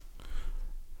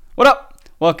What up?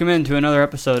 Welcome into another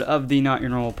episode of the Not Your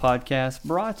Normal Podcast,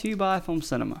 brought to you by Film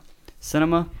Cinema.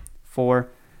 Cinema for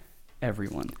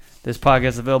everyone. This podcast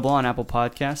is available on Apple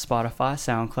Podcasts, Spotify,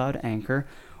 SoundCloud, Anchor,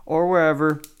 or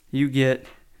wherever you get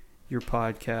your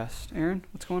podcast. Aaron,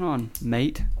 what's going on,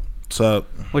 mate? What's up?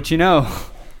 What you know?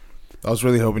 I was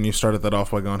really hoping you started that off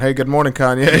by going, "Hey, good morning,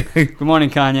 Kanye." Good morning,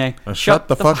 Kanye. Shut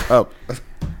the fuck up.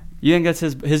 You think that's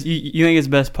his? You think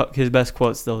his best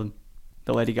quote's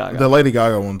the Lady Gaga? The Lady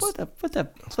Gaga ones. What the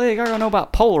Lady Gaga know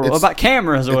about Polaroid, about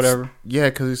cameras or whatever? Yeah,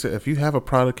 because he said if you have a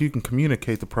product, you can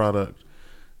communicate the product.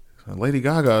 Lady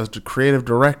Gaga is the creative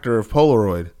director of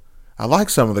Polaroid. I like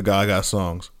some of the Gaga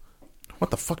songs. What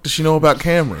the fuck does she know about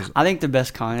cameras? I think the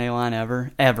best Kanye line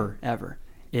ever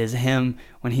is him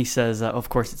when he says, of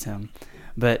course it's him,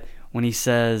 but when he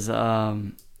says,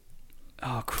 oh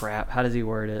crap, how does he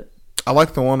word it? I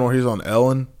like the one where he's on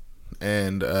Ellen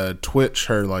and Twitch,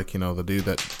 the dude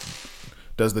that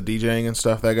does the DJing and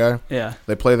stuff, that guy. Yeah.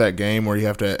 They play that game where you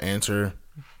have to answer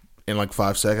in like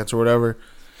 5 seconds or whatever.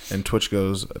 And Twitch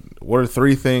goes, "What are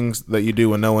 3 things that you do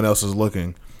when no one else is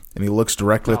looking?" And he looks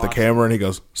directly at the camera and he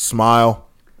goes, "Smile."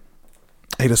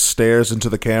 He just stares into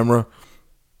the camera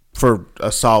for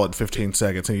a solid 15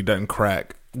 seconds and he doesn't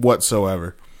crack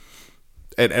whatsoever.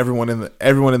 And everyone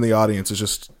in the audience is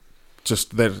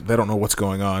just they don't know what's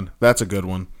going on. That's a good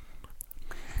one.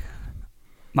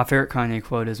 My favorite Kanye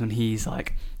quote is when he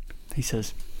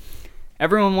says,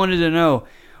 "Everyone wanted to know,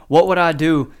 what would I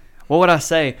do? What would I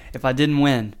say if I didn't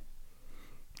win?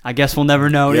 I guess we'll never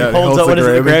know." Yeah, he holds up, what is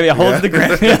it, the Grammy? He holds the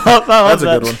Grammy. That's a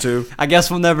good one too. I guess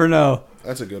we'll never know.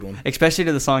 That's a good one. Especially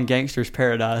to the song Gangster's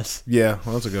Paradise. Yeah,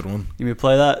 well, that's a good one. You may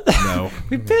play that? No.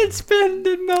 We've been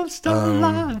spending most of our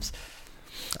lives.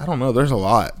 I don't know. There's a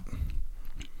lot.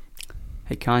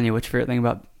 Hey, Kanye, what's your favorite thing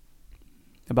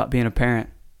about being a parent?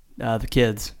 The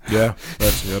kids. Yeah,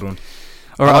 that's a good one.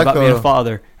 Or about being a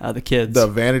father? The kids. The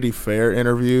Vanity Fair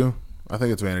interview. I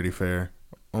think it's Vanity Fair.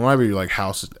 Or might be like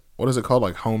House. What is it called?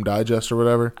 Like Home Digest or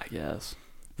whatever? I guess.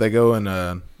 They go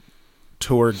and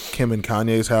tour Kim and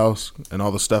Kanye's house and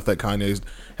all the stuff that Kanye's...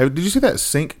 Did you see that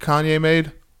sink Kanye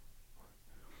made?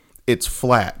 It's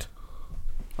flat.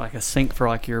 Like a sink for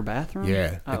like your bathroom?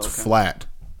 Yeah, it's flat.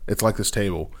 It's like this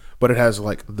table. But it has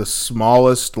like the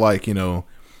smallest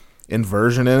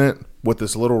inversion in it with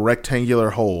this little rectangular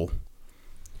hole.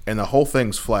 And the whole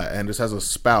thing's flat and just has a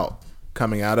spout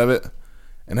coming out of it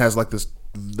and has like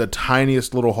the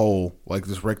tiniest little hole, like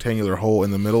this rectangular hole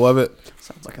in the middle of it.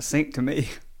 Sounds like a sink to me.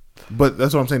 But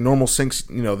that's what I'm saying. Normal sinks,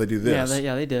 they do this.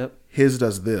 Yeah, they dip. His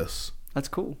does this. That's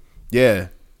cool. Yeah.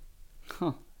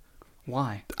 Huh.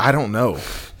 Why? I don't know.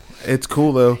 It's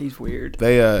cool though. He's weird.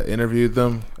 They interviewed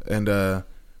them and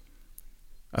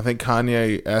I think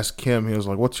Kanye asked Kim, he was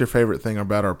like, "What's your favorite thing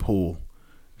about our pool?"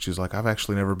 She's like, "I've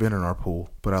actually never been in our pool,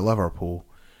 but I love our pool."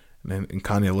 And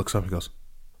Kanye looks up and goes,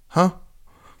 "Huh?"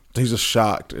 He's just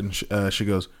shocked. And she looks at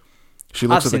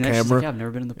the camera. She's like, "Yeah, I've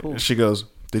never been in the pool." She goes,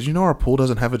 "Did you know our pool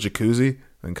doesn't have a jacuzzi?"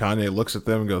 And Kanye looks at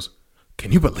them and goes,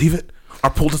 "Can you believe it?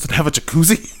 Our pool doesn't have a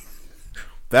jacuzzi?"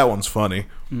 That one's funny.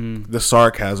 The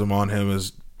sarcasm on him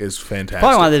is fantastic.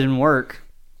 Probably why they didn't work.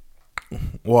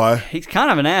 Why? He's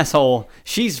kind of an asshole.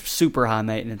 She's super high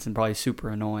maintenance and probably super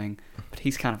annoying, but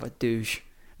he's kind of a douche.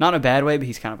 Not in a bad way, but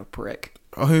he's kind of a prick.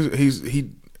 Oh,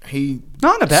 he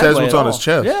not in a bad says way what's at on all. his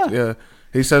chest. Yeah.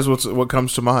 He says what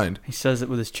comes to mind. He says it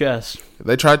with his chest.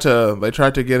 They tried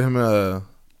to get him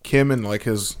Kim and like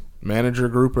his manager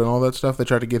group and all that stuff. They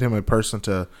tried to get him a person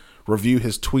to review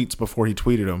his tweets before he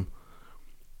tweeted them.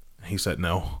 He said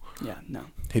no. Yeah, no.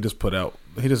 He just does whatever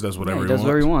he does wants.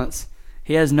 whatever he wants.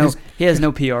 He has no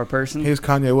PR person. He's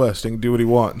Kanye West. He can do what he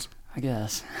wants. I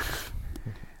guess.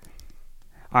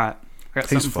 All right. I got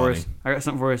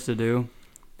something for us to do.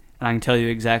 And I can tell you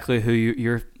exactly who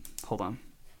you're... Hold on.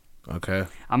 Okay.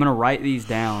 I'm going to write these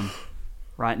down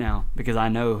right now because I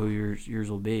know who yours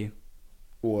will be.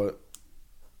 What?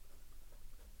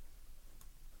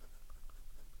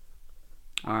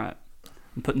 All right.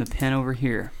 I'm putting the pen over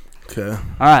here. Okay.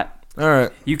 All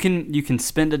right. You can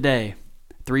spend a day,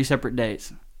 3 separate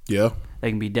days. Yeah.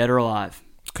 They can be dead or alive.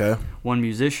 Okay. One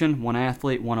musician, one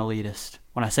athlete, one elitist.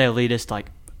 When I say elitist, like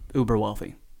uber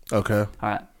wealthy. Okay. All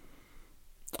right.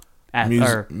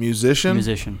 Musician?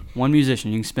 Musician. One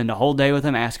musician. You can spend a whole day with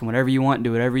him, ask him whatever you want,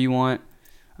 do whatever you want.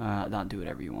 Not do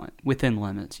whatever you want. Within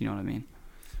limits, you know what I mean?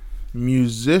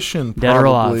 Musician, dead or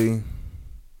probably. alive.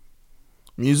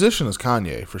 Musician is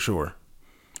Kanye, for sure.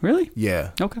 Really?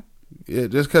 Yeah. Okay. Yeah,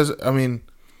 just because,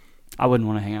 I wouldn't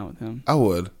want to hang out with him. I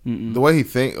would. Mm-mm. The way he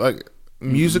thinks, like,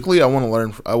 musically, I want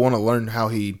to learn how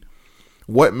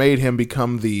what made him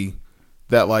become the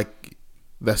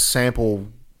sample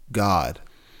god.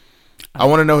 I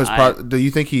want to know his. Do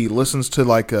you think he listens to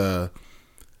like an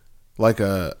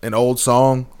old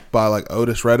song by like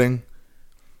Otis Redding,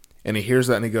 and he hears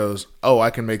that and he goes, "Oh, I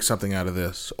can make something out of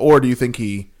this"? Or do you think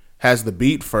he has the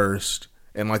beat first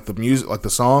and like the music, like the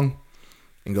song,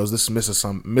 and goes, "This is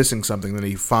missing something"? Then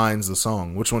he finds the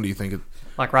song. Which one do you think?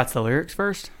 Like writes the lyrics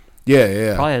first?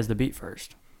 Yeah. Probably has the beat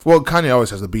first. Well, Kanye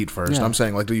always has the beat first. Yeah. I'm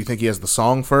saying, like, do you think he has the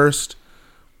song first?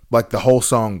 Like, the whole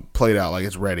song played out, like,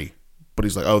 it's ready. But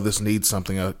he's like, oh, this needs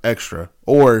something extra.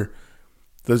 Or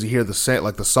does he hear the song,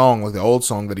 like the old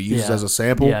song that he uses as a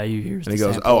sample? Yeah, you hear. And he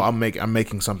goes, sample. "Oh, I'm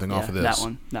making something off of this."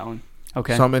 That one.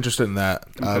 Okay. So I'm interested in that.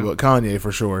 Okay. But Kanye,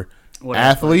 for sure. What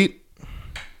Athlete?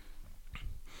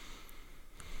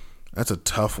 That's a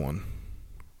tough one.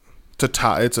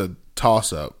 It's a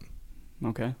toss-up.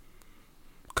 Okay.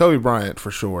 Kobe Bryant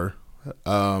for sure,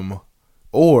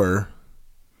 or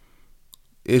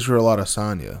Israel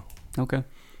Adesanya. Okay.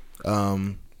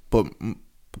 But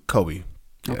Kobe.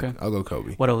 Yeah, okay. I'll go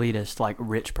Kobe. What elitist? Like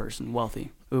rich person,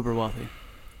 wealthy, uber wealthy.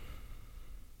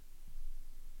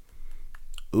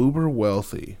 Uber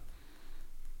wealthy.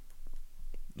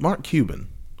 Mark Cuban.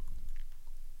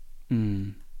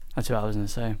 That's what I was gonna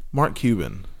say. Mark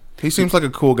Cuban. He seems like a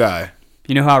cool guy.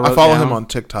 You know how I follow him on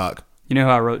TikTok. You know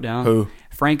who I wrote down? Who?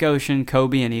 Frank Ocean,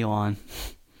 Kobe, and Elon.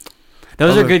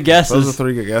 Those are good guesses. Those are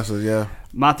three good guesses, yeah.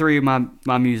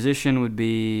 My musician would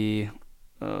be,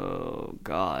 oh,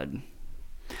 God.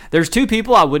 There's two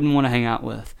people I wouldn't want to hang out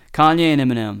with. Kanye and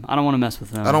Eminem. I don't want to mess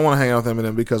with them. I don't want to hang out with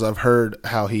Eminem because I've heard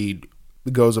how he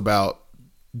goes about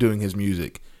doing his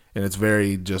music. And it's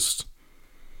very,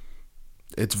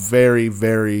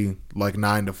 very, like,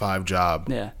 9-to-5 job.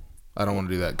 Yeah. I don't want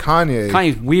to do that.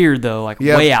 Kanye's weird though,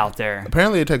 way out there.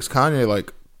 Apparently, it takes Kanye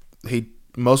like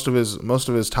most of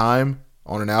his time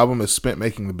on an album is spent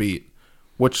making the beat,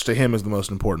 which to him is the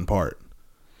most important part.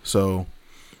 So,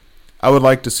 I would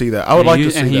like to see that.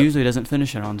 And he usually doesn't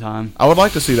finish it on time. I would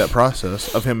like to see that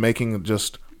process of him making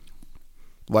just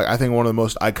like I think one of the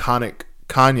most iconic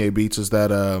Kanye beats is that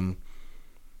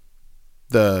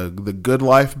the Good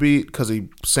Life beat because he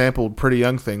sampled Pretty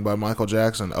Young Thing by Michael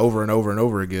Jackson over and over and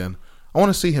over again. I want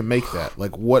to see him make that.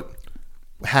 Like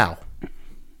how?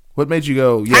 What made you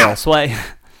go, yeah, Sway?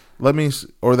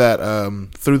 Or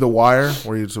that Through the Wire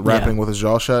where he's rapping with his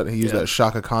jaw shut. He used that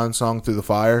Shaka Khan song Through the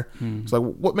Fire. It's like,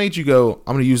 what made you go,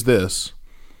 I'm going to use this,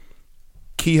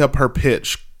 key up her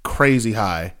pitch crazy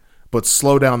high, but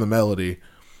slow down the melody,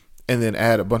 and then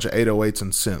add a bunch of 808s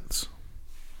and synths.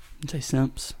 You say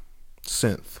simps?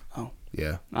 Synth. Oh.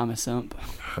 Yeah. I'm a simp.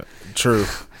 True.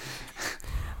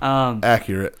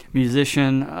 Accurate.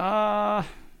 Musician. I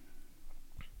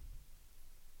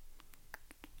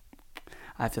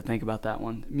have to think about that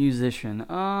one. Musician.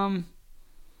 I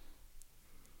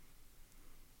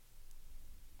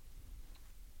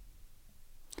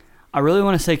really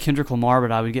want to say Kendrick Lamar,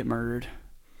 but I would get murdered.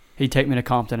 He'd take me to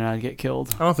Compton and I'd get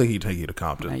killed. I don't think he'd take you to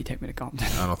Compton. No, he'd take me to Compton.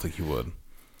 I don't think he would.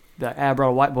 I brought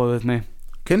a white boy with me.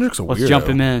 Kendrick's a weirdo. Let's jump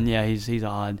him in. Yeah, he's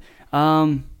odd.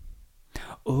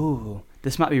 Ooh,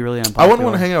 this might be really unpopular. I wouldn't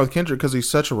want to hang out with Kendrick because he's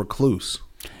such a recluse.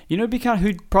 You know,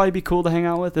 who'd probably be cool to hang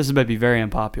out with? This is maybe very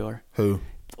unpopular. Who?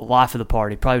 Life of the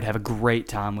party. Probably would have a great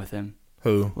time with him.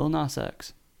 Who? Lil Nas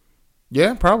X.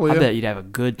 Yeah, probably. I bet you'd have a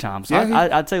good time. So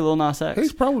I'd say Lil Nas X.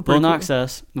 He's probably pretty Lil Nas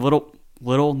X.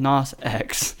 Little Nas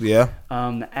X. Yeah.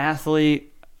 The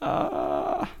athlete.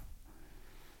 Dead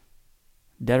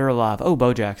or alive? Oh,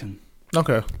 Bo Jackson.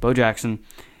 Okay. Bo Jackson,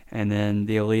 and then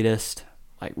the elitist,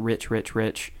 like rich.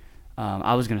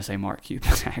 I was gonna say Mark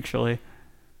Cuban actually.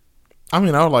 I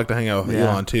mean, I would like to hang out with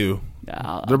Elon too.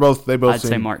 Yeah, I'd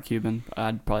say Mark Cuban.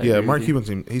 I'd probably. Mark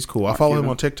Cuban he's cool. I follow him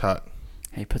on TikTok.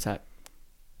 He puts out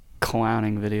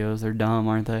clowning videos. They're dumb,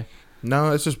 aren't they?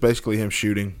 No, it's just basically him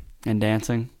shooting and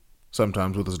dancing.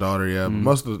 Sometimes with his daughter. Yeah,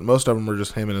 most of them are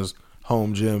just him in his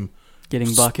home gym,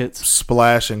 getting buckets,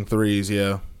 splashing threes.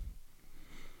 Yeah.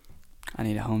 I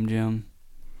need a home gym.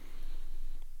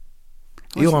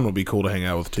 Elon would be cool to hang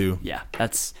out with too. Yeah,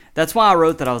 that's why I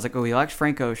wrote that. I was like, oh, he likes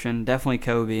Frank Ocean, definitely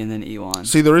Kobe, and then Elon.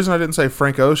 See, the reason I didn't say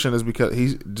Frank Ocean is because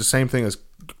he's the same thing as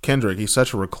Kendrick. He's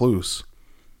such a recluse.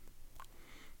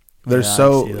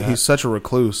 He's such a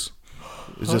recluse.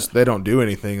 It's just they don't do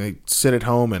anything. They sit at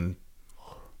home and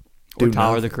do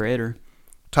Tyler nothing. the Creator.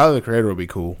 Tyler the Creator would be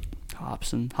cool.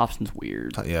 Hobson's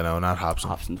weird. Yeah, no, not Hobson.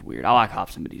 Hobson's weird. I like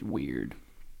Hobson, but he's weird.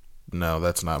 No,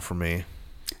 that's not for me.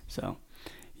 So,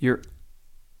 you're...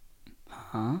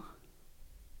 Huh?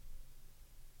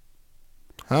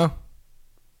 Huh?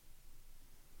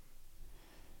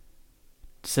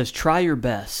 It says, try your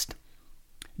best.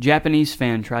 Japanese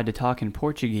fan tried to talk in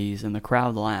Portuguese and the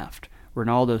crowd laughed.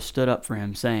 Ronaldo stood up for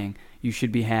him, saying, "You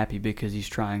should be happy because he's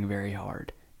trying very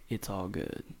hard. It's all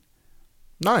good."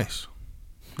 Nice.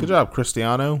 Good job,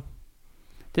 Cristiano.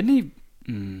 Didn't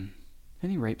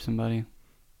he rape somebody?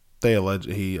 He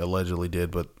allegedly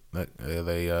did, but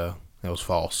that was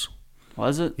false.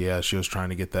 Was it? Yeah, she was trying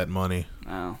to get that money.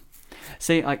 Oh.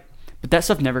 See, but that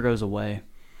stuff never goes away.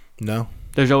 No.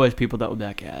 There's always people that would be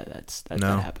like, yeah, that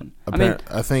happened.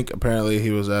 I think apparently he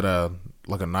was at a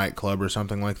nightclub or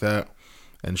something like that,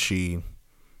 and she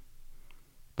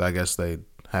let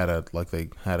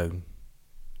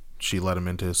him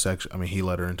into his section. I mean, he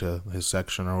let her into his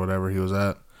section or whatever he was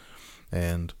at,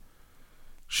 and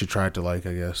she tried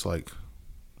to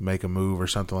make a move or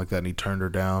something like that, and he turned her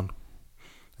down,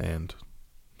 and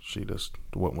she just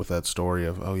went with that story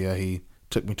of, oh yeah, he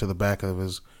took me to the back of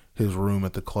his room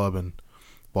at the club and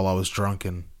while I was drunk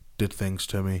and did things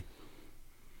to me.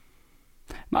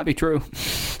 Might be true.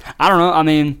 I don't know. I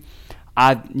mean,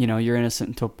 you're innocent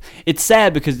until... It's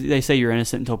sad because they say you're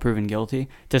innocent until proven guilty.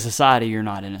 To society, you're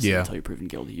not innocent until you're proven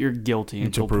guilty. You're guilty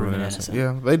until proven innocent.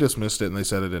 Yeah, they dismissed it and they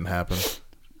said it didn't happen.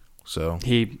 So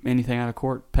anything out of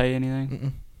court? Pay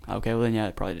anything? Mm-mm. Okay, well then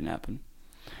it probably didn't happen.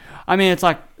 I mean, it's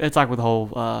like with the whole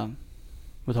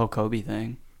Kobe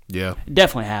thing. Yeah, it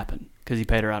definitely happened because he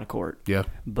paid her out of court. Yeah,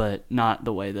 but not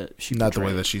the way that she. Not the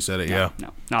way that she said it. No, yeah,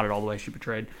 no, not at all the way she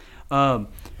portrayed. Go ahead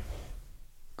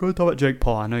and talk about Jake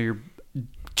Paul. I know you're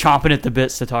chomping at the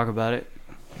bits to talk about it.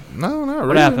 No, not really.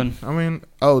 What happened? I mean,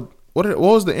 what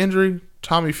was the injury?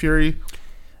 Tommy Fury,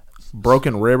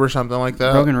 broken rib or something like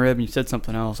that. Broken rib, and you said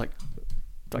something else like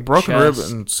broken chest.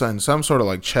 rib and some sort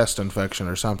of chest infection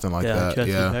or something like that. Chest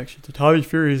infection. So Tommy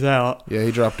Fury's out. Yeah,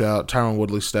 he dropped out. Tyron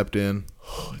Woodley stepped in.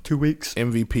 2 weeks.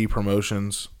 MVP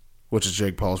Promotions, which is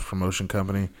Jake Paul's promotion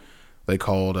company, they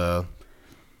called.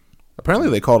 Apparently,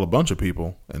 they called a bunch of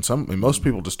people, and most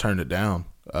people just turned it down.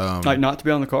 Not to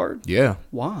be on the card? Yeah.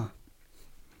 Why?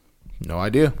 No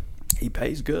idea. He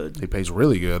pays good. He pays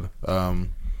really good.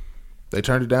 They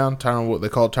turned it down. They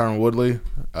called Tyron Woodley.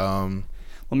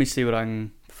 Let me see what I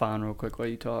can find real quick while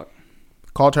you talk.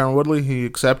 Called Tyron Woodley. He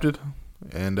accepted,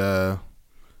 and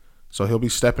so he'll be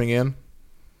stepping in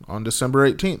on December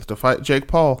 18th to fight Jake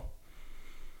Paul.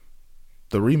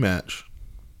 The rematch.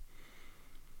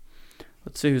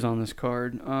 Let's see who's on this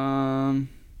card. They'll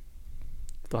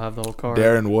have the whole card.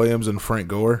 Darren Williams and Frank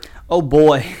Gore. Oh,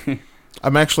 boy.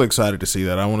 I'm actually excited to see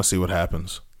that. I want to see what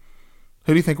happens.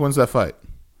 Who do you think wins that fight?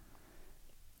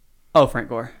 Oh, Frank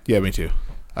Gore. Yeah, me too.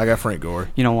 I got Frank Gore.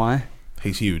 You know why?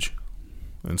 He's huge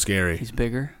and scary. He's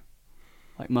bigger,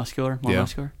 more muscular.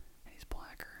 He's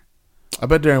blacker. I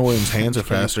bet Darren Williams' hands are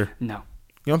faster. No.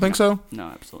 You don't think so? No,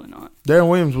 absolutely not. Darren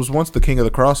Williams was once the king of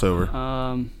the crossover.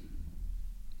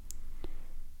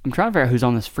 I'm trying to figure out who's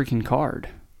on this freaking card.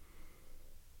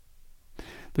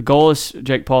 The goal is,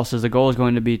 Jake Paul says, the goal is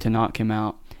going to be to knock him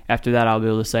out. After that, I'll be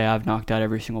able to say I've knocked out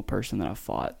every single person that I've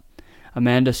fought.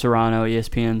 Amanda Serrano,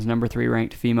 ESPN's number 3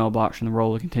 ranked female boxer in the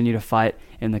world, will continue to fight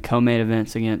in the co-main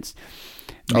events against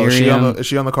Miriam. Is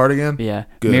she on the card again? Yeah.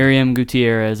 Good. Miriam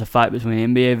Gutierrez. A fight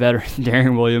between NBA veteran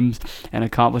Darren Williams and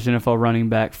accomplished NFL running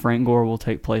back Frank Gore will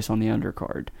take place on the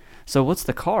undercard. So what's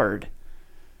the card?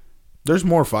 There's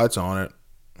more fights on it.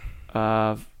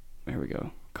 Here we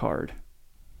go. Card,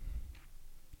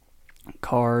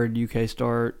 UK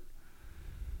start.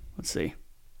 Let's see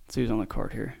who's on the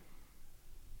card here.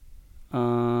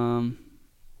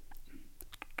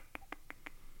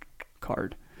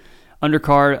 Card.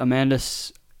 Undercard,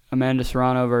 Amanda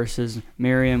Serrano versus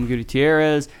Miriam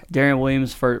Gutierrez. Darren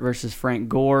Williams versus Frank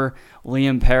Gore.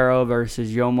 Liam Perro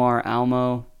versus Yomar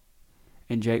Almo.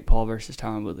 And Jake Paul versus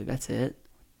Tyron Woodley. That's it.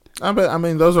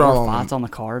 Those are all fights on the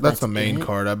card. That's the main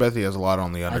card. I bet he has a lot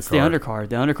on the undercard. That's the undercard.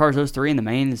 The undercard's those 3, and the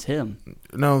main is him.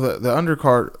 No, the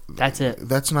undercard. That's it.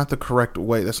 That's not the correct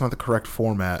way. That's not the correct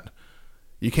format.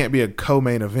 You can't be a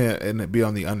co-main event and it be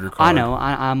on the undercard. I know.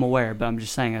 I'm aware, but I'm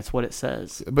just saying that's what it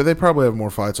says. But they probably have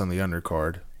more fights on the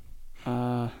undercard.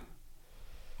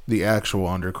 The actual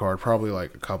undercard, probably a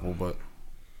couple, but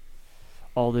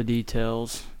all the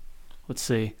details. Let's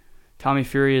see. Tommy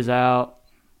Fury is out.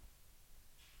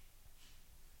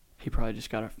 He probably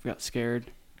just got scared.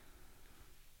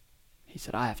 He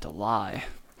said, I have to lie.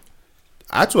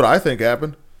 That's what I think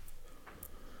happened.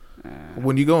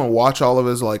 When you go and watch all of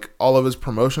his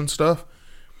promotion stuff,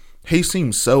 he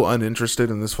seems so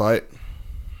uninterested in this fight.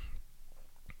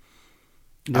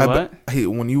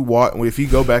 If you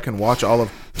go back and watch all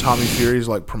of Tommy Fury's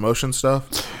promotion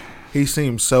stuff, he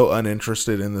seems so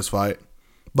uninterested in this fight.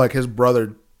 His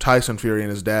brother Tyson Fury and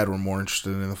his dad were more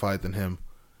interested in the fight than him.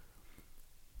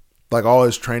 All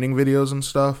his training videos and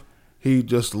stuff, He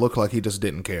just looked like he just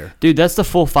didn't care. Dude, that's the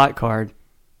full fight card.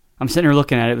 I'm sitting here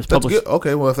looking at it. It was That's published. good.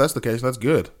 Okay, well, if that's the case, that's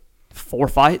good. 4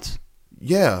 fights?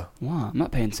 Yeah. Wow, I'm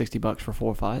not paying $60 for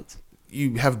 4 fights.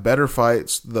 You have better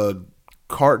fights. The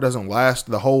cart doesn't last.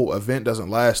 The whole event doesn't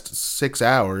last 6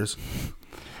 hours.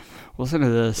 Listen to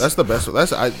this. That's the best.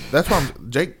 That's why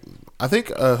Jake. I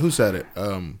think who said it?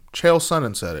 Chael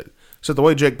Sonnen said it. Said the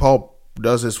way Jake Paul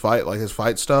does his fight, like his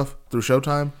fight stuff through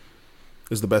Showtime,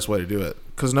 is the best way to do it.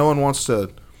 Because no one wants to.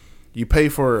 You pay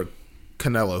for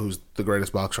Canelo, who's the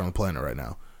greatest boxer on the planet right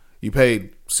now. You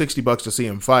paid $60 to see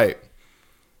him fight.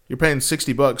 You're paying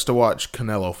 $60 to watch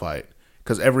Canelo fight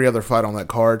because every other fight on that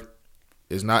card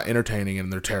is not entertaining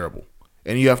and they're terrible.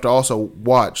 And you have to also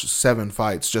watch 7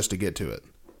 fights just to get to it.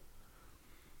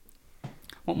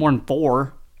 Want more than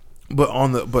 4. But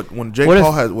when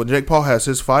Jake Paul has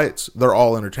his fights, they're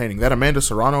all entertaining. That Amanda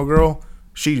Serrano girl,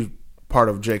 she's part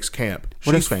of Jake's camp.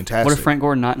 She's fantastic. What if Frank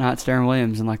Gordon not Darren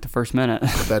Williams in like the first minute?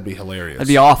 That'd be hilarious. That'd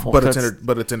be awful. But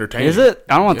it's entertaining. Is it?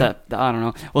 I don't want that. I don't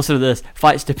know. Listen to this.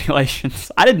 Fight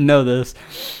stipulations. I didn't know this.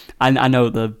 I know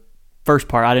the first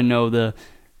part. I didn't know the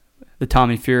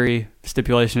Tommy Fury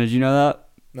stipulation. Did you know that?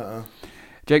 Nuh-uh.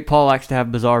 Jake Paul likes to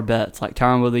have bizarre bets, like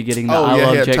Tyron Woodley getting the I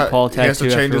love Jake Paul tattoo. He has to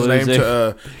change his name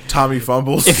to Tommy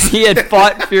Fumbles. If he had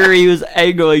fought Fury, he was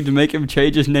angling to make him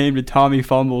change his name to Tommy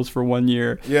Fumbles for 1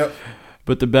 year. Yep.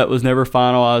 But the bet was never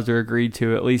finalized or agreed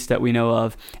to, at least that we know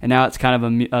of. And now it's kind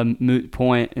of a moot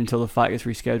point until the fight gets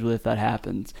rescheduled if that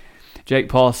happens. Jake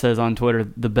Paul says on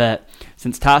Twitter, the bet,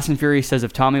 since Tyson Fury says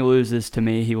if Tommy loses to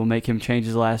me, he will make him change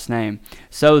his last name.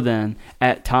 So then,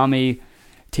 at Tommy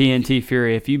TNT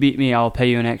Fury, if you beat me, I'll pay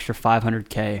you an extra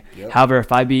 $500K. Yep. However,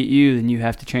 if I beat you, then you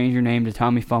have to change your name to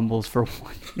Tommy Fumbles for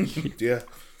 1 year.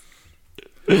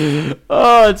 Yeah.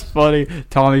 Oh, it's funny.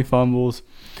 Tommy Fumbles.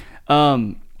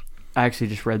 I actually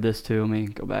just read this too. Let me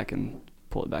go back and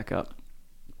pull it back up.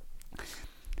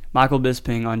 Michael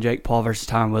Bisping on Jake Paul versus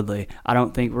Tyron Woodley. I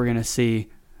don't think we're going to see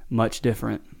much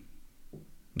different.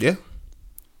 Yeah.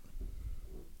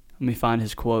 Let me find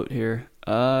his quote here.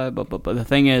 But the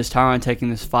thing is, Tyron taking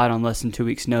this fight on less than 2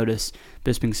 weeks' notice,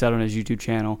 Bisping said on his YouTube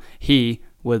channel,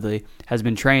 Woodley, has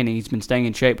been training. He's been staying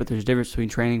in shape, but there's a difference between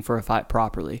training for a fight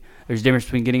properly. There's a difference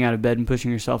between getting out of bed and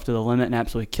pushing yourself to the limit and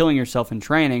absolutely killing yourself in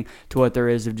training to what there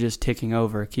is of just ticking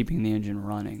over, keeping the engine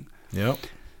running. Yep.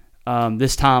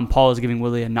 This time, Paul is giving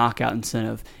Woodley a knockout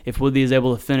incentive. If Woodley is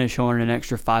able to finish, he'll earn an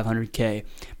extra $500K.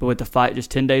 But with the fight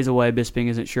just 10 days away, Bisping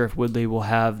isn't sure if Woodley will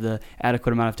have the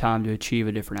adequate amount of time to achieve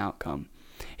a different outcome.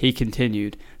 He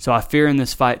continued, so I fear in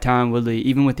this fight, Tyron Woodley,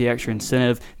 even with the extra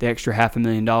incentive, the extra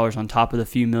 $500,000 on top of the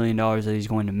few $1 million that he's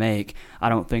going to make, I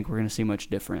don't think we're going to see much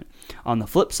different. On the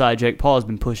flip side, Jake Paul has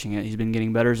been pushing it. He's been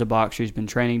getting better as a boxer. He's been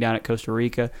training down at Costa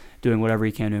Rica, doing whatever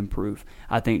he can to improve.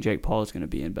 I think Jake Paul is going to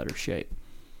be in better shape.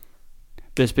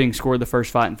 Bisping scored the first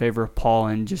fight in favor of Paul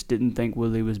and just didn't think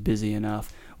Woodley was busy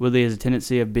enough. Woodley has a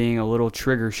tendency of being a little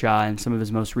trigger shy in some of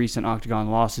his most recent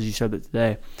octagon losses. You said that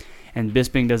today. And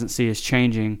Bisping doesn't see him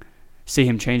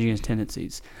changing his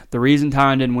tendencies. The reason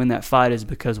Tyron didn't win that fight is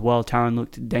because, Tyron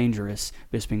looked dangerous,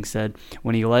 Bisping said.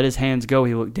 When he let his hands go,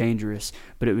 he looked dangerous.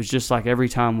 But it was just like every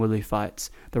time Woodley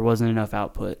fights. There wasn't enough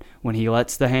output. When he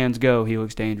lets the hands go, he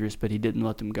looks dangerous, but he didn't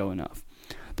let them go enough.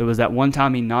 There was that one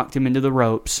time he knocked him into the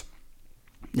ropes.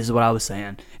 This is what I was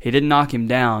saying. He didn't knock him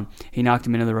down. He knocked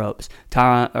him into the ropes.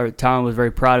 Tyron was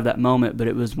very proud of that moment, but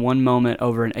it was one moment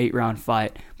over an 8-round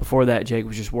fight. Before that, Jake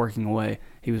was just working away.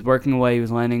 He was working away. He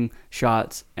was landing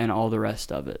shots and all the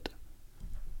rest of it.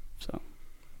 So,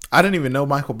 I didn't even know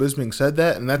Michael Bisping said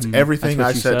that, and that's everything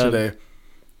I said today.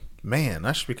 Man,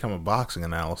 I should become a boxing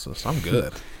analysis. I'm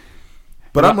good,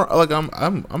 but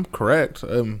I'm correct.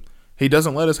 He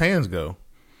doesn't let his hands go.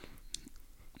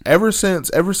 Ever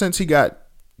since he got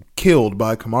killed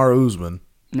by Kamaru Usman,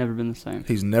 never been the same.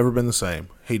 He's never been the same.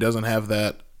 He doesn't have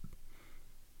that.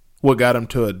 What got him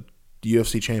to a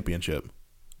UFC championship?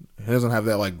 He doesn't have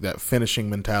that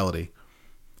finishing mentality.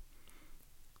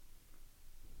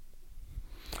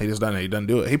 He just doesn't. He doesn't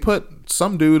do it. He put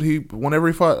some dude. Whenever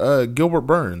he fought Gilbert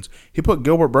Burns, he put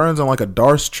Gilbert Burns on like a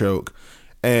Darce choke,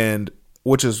 and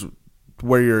which is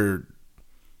where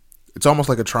it's almost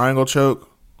like a triangle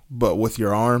choke, but with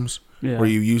your arms, where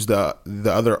you use the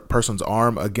other person's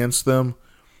arm against them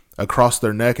across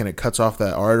their neck, and it cuts off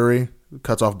that artery,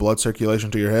 cuts off blood circulation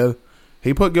to your head.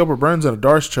 He put Gilbert Burns in a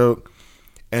Darce choke,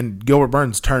 and Gilbert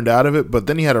Burns turned out of it, but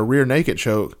then he had a rear naked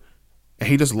choke, and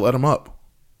he just let him up.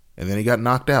 And then he got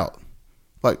knocked out.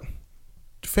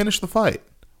 Finish the fight.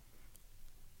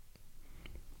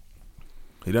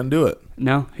 He doesn't do it.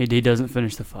 No, he doesn't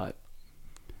finish the fight.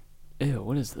 Ew,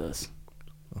 what is this?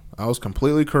 I was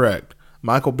completely correct.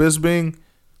 Michael Bisping,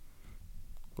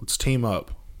 Let's team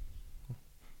up.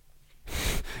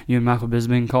 You and Michael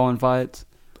Bisping calling fights?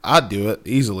 I'd do it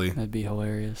easily. That'd be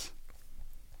hilarious.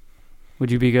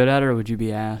 Would you be good at it, or would you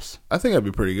be ass? I think I'd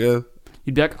be pretty good.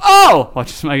 You'd be like, oh! Watch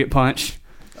somebody get punched.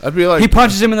 I'd be like... He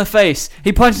punches him in the face.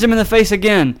 He punches him in the face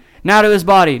again. Now to his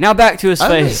body. Now back to his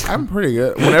face. I'm pretty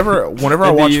good. Whenever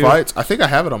I watch fights, I think I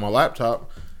have it on my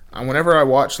laptop. And whenever I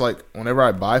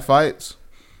buy fights,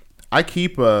 I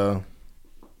keep what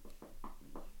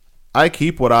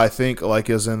I think like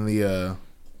is in the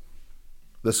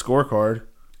scorecard.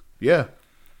 Yeah.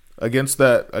 Against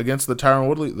the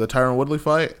Tyron Woodley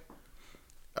fight.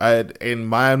 In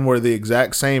mine were the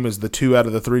exact same as the 2 out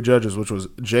of the 3 judges, which was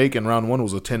Jake in round 1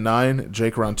 was a 10-9,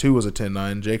 Jake round 2 was a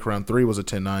 10-9, Jake round 3 was a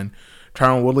 10-9.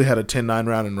 Tyron Woodley had a 10-9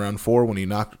 round in round 4 when he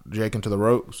knocked Jake into the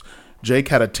ropes. Jake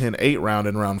had a 10-8 round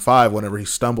in round 5 whenever he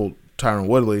stumbled Tyron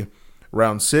Woodley.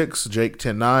 Round 6, Jake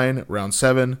 10-9. Round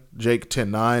 7, Jake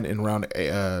 10-9. In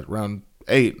round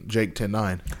 8, Jake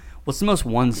 10-9. What's the most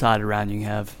one-sided round you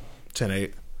have?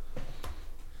 10-8.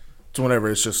 It's whenever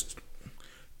it's just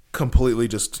completely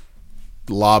just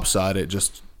lopsided.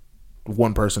 Just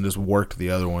one person just worked the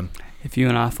other one. If you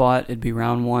and I fought, it'd be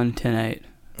round 1, 10-8.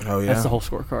 Oh, yeah. That's the whole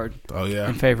scorecard. Oh, yeah.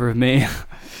 In favor of me.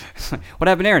 What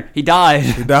happened, Aaron? He died.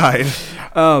 He died.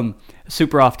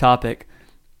 Super off topic.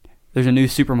 There's a new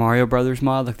Super Mario Brothers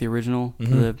mod, like the original for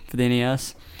the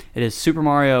NES. It is Super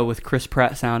Mario with Chris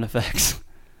Pratt sound effects.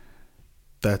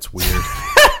 That's weird.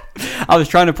 I was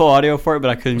trying to pull audio for it, but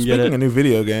I couldn't get it. Speaking of new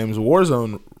video games,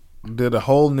 Warzone did a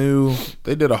whole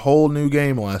new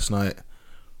game last night.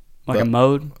 Like a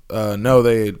mode? No,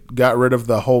 they got rid of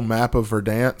the whole map of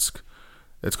Verdansk.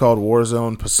 It's called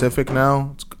Warzone Pacific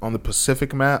now. It's on the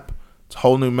Pacific map. It's a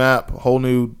whole new map, whole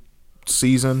new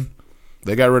season.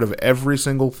 They got rid of every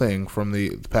single thing from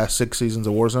the past 6 seasons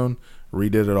of Warzone.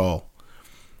 Redid it all.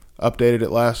 Updated it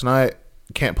last night.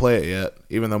 Can't play it yet,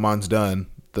 even though mine's done.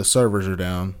 The servers are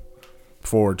down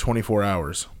for 24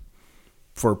 hours.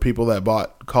 For people that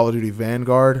bought Call of Duty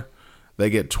Vanguard, they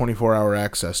get 24-hour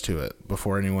access to it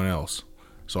before anyone else.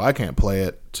 So I can't play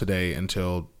it today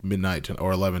until midnight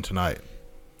or 11 tonight.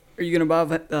 Are you going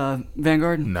to buy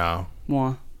Vanguard? No.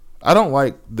 Why? I don't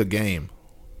like the game.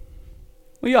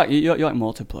 Well, you like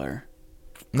multiplayer.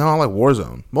 No, I like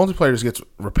Warzone. Multiplayer just gets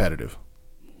repetitive.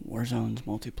 Warzone's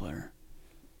multiplayer.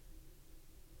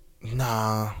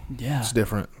 Nah. Yeah. It's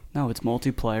different. No, it's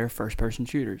multiplayer first-person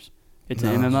shooters. It's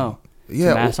an MMO. Yeah.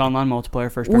 It's a mass online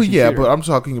multiplayer first-person Well, yeah, shooter. but I'm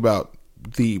talking about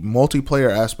the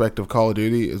multiplayer aspect of Call of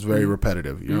Duty is very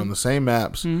repetitive. You're on the same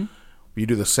maps. Mm-hmm. You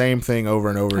do the same thing over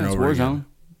and over and over Warzone. again.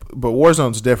 But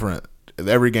Warzone's different.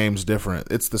 Every game's different.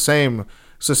 It's the same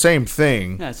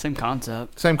thing. Yeah, same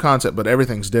concept. Same concept, but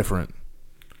everything's different.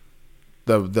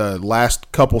 The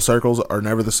last couple circles are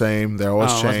never the same. They're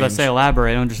always changed. I was about to say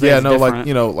elaborate on just yeah, it's no, different.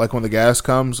 like when the gas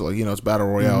comes, it's battle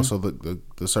royale, so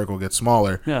the circle gets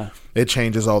smaller. Yeah, it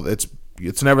changes all. It's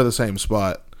never the same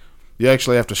spot. You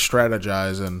actually have to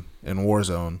strategize in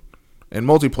Warzone. In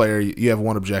multiplayer, you have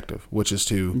one objective, which is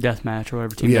to deathmatch or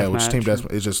whatever. Team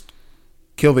deathmatch is just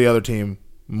kill the other team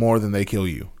more than they kill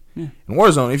you. Yeah. In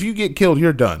Warzone, if you get killed,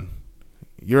 you're done.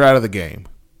 You're out of the game.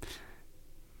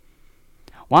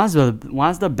 Why is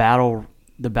the battle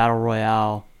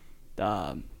royale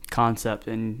concept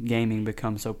in gaming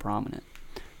become so prominent?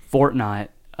 Fortnite.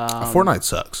 Fortnite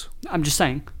sucks. I'm just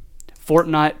saying.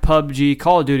 Fortnite, PUBG,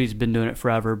 Call of Duty's been doing it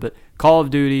forever, but Call of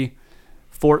Duty,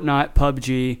 Fortnite,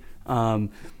 PUBG.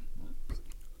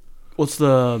 What's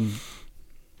the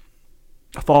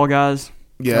Fall Guys?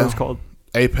 Yeah, what it's called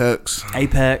Apex.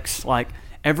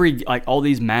 All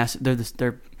these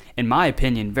they're in my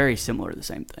opinion very similar to the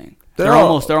same thing. They're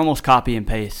almost copy and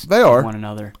paste. They are one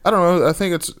another. I don't know. I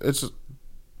think it's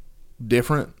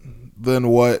different than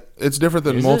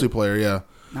multiplayer. Yeah,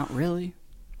 not really.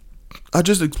 I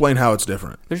just explained how it's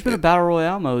different. There's been a battle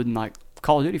royale mode in like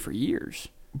Call of Duty for years,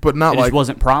 but not it just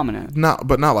wasn't prominent. Not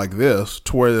like this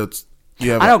to where it's.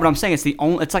 I know, but I'm saying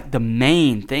it's like the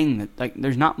main thing that like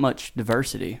there's not much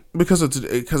diversity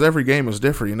because every game is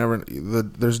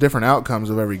different. There's different outcomes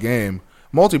of every game.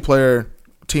 Multiplayer,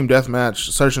 team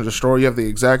deathmatch, search and destroy. You have the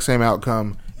exact same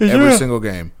outcome every single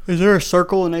game. Is there a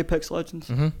circle in Apex Legends?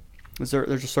 Mm-hmm.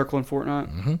 There's a circle in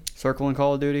Fortnite? Mm-hmm. Circle in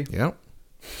Call of Duty? Yep.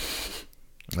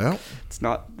 Yep. It's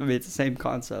not. I mean, it's the same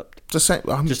concept. Just saying,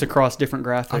 just across different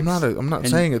graphics. I'm not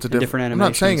saying it's a different animations. I'm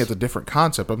not saying it's a different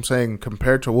concept. I'm saying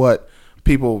compared to what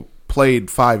people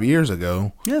played 5 years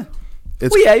ago. Yeah.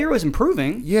 You're always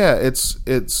improving. Yeah, it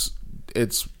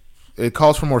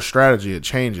calls for more strategy. It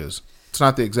changes. It's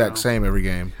not the exact same every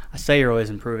game. I say you're always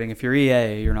improving. If you're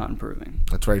EA, you're not improving.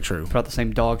 That's very true. Put out the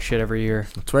same dog shit every year.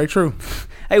 That's very true.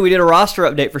 Hey, we did a roster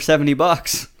update for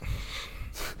 $70.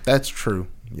 That's true.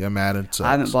 Yeah, Madden sucks.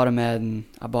 I haven't bought a Madden.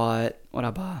 What'd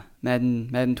I buy?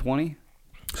 Madden 20?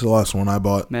 It's the last one I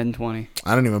bought. Madden 20.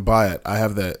 I didn't even buy it. I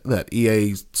have that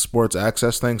EA Sports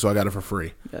Access thing, so I got it for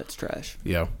free. That's trash.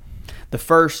 Yeah. The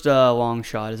first long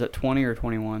shot, is that 20 or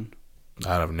 21?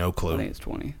 I have no I clue. think it's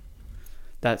 20.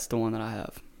 That's the one that I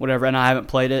have. Whatever, and I haven't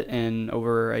played it in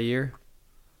over a year.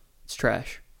 It's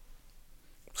trash.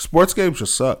 Sports games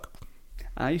just suck.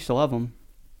 I used to love them.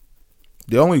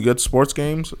 The only good sports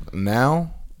games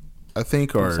now, I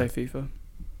think, Don't are say FIFA.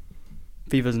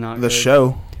 FIFA's not the good.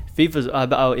 show. FIFA's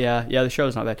the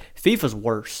show's not bad. FIFA's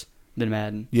worse than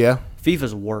Madden. Yeah.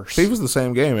 FIFA's worse. FIFA's the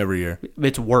same game every year.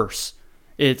 It's worse.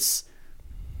 It's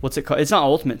what's it called? It's not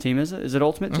Ultimate Team, is it? Is it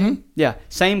Ultimate Team? Mm-hmm. Yeah,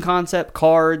 same concept,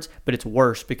 cards, but it's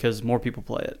worse because more people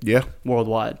play it. Yeah.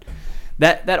 Worldwide.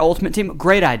 That Ultimate Team,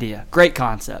 great idea, great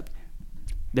concept.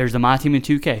 There's the My Team in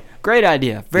 2K. Great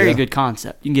idea. Very good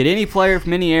concept. You can get any player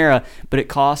from any era, but it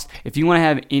costs, if you want to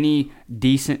have any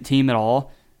decent team at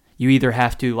all, you either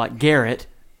have to, like Garrett,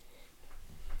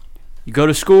 you go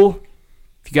to school,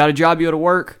 if you got a job, you go to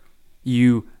work,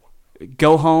 you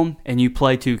go home, and you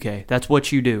play 2K. That's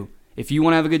what you do. If you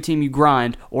want to have a good team, you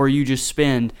grind, or you just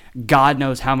spend God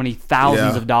knows how many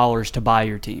thousands of dollars to buy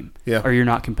your team. Yeah. Or you're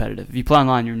not competitive. If you play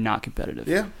online, you're not competitive.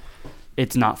 Yeah.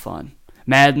 It's not fun.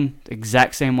 Madden,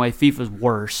 exact same way. FIFA's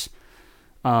worse.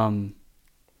 Doesn't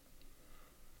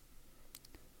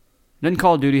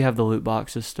Call of Duty have the loot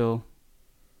boxes still?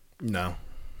 No.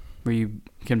 Where you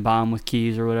can buy them with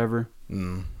keys or whatever?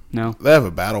 No? They have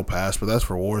a battle pass, but that's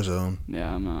for Warzone.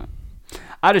 Yeah, I'm not.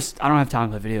 I don't have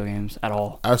time to play video games at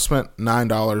all. I spent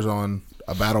 $9 on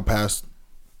a battle pass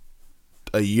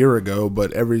a year ago,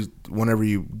 but whenever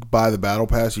you buy the battle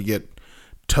pass, you get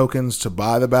tokens to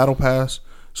buy the battle pass.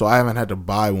 So I haven't had to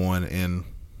buy one in,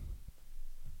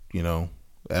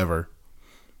 ever.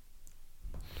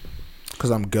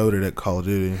 Because I'm goated at Call of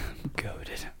Duty.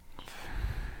 Goated.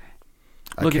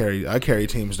 I carry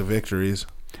teams to victories.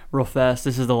 Real fast,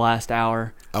 this is the last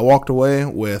hour. I walked away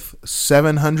with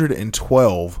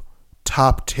 712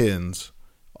 top 10s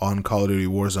on Call of Duty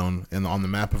Warzone and on the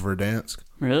map of Verdansk.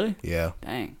 Really? Yeah.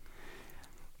 Dang.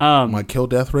 My kill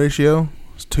death ratio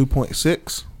is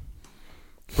 2.6.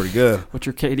 Pretty good. What's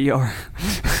your KDR?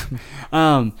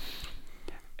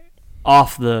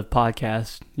 Off the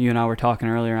podcast, you and I were talking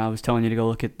earlier, and I was telling you to go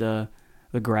look at the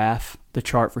graph, the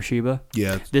chart for Shiba.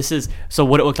 Yeah. So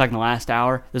what it looked like in the last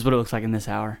hour, this is what it looks like in this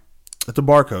hour. It's a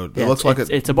barcode. Yeah, it looks like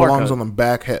it's a belongs barcode. on the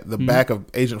back back of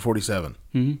Agent 47.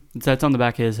 Mm-hmm. That's on the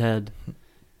back of his head.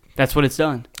 That's what it's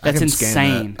done. That's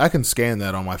insane. I can scan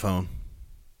that on my phone.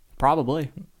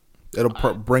 Probably.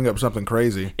 It'll bring up something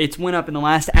crazy. It's went up in the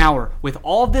last hour. With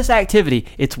all of this activity,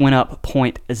 it's went up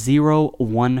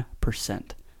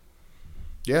 0.01%.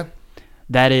 Yeah.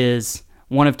 That is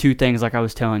one of two things, like I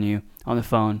was telling you on the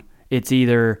phone. It's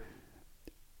either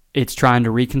it's trying to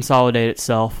reconsolidate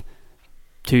itself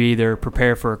to either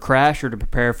prepare for a crash or to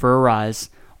prepare for a rise,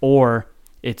 or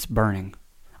it's burning.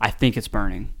 I think it's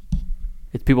burning.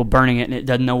 It's people burning it, and it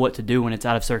doesn't know what to do when it's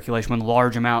out of circulation, when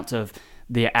large amounts of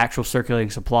the actual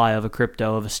circulating supply of a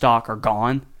crypto, of a stock, are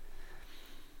gone.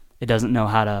 It doesn't know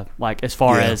how to, as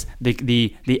far as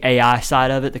the AI side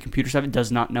of it, the computer side of it,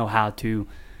 does not know how to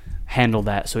handle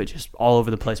that. So it just all over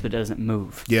the place, but it doesn't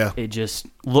move. Yeah. It just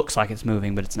looks like it's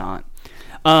moving, but it's not.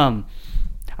 I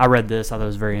read this. I thought it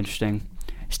was very interesting.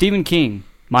 Stephen King,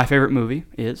 my favorite movie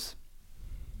is?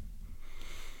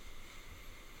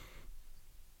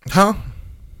 Huh?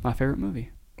 My favorite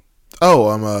movie.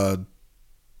 Oh,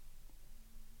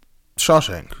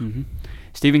 Shawshank. Mm-hmm.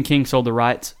 Stephen King sold the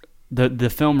rights, the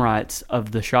film rights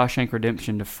of The Shawshank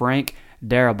Redemption to Frank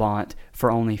Darabont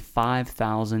for only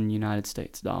 $5,000 United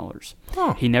States dollars.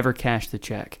 Huh. He never cashed the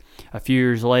check. A few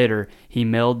years later, he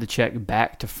mailed the check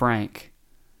back to Frank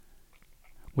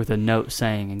with a note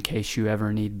saying, "In case you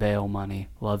ever need bail money,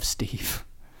 love, Steve."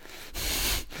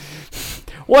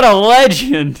 What a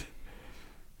legend!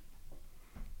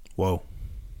 Whoa.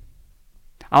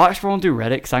 I like scrolling through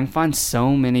Reddit because I can find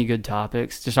so many good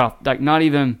topics. Just off, not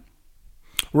even...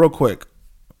 Real quick,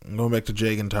 I'm going back to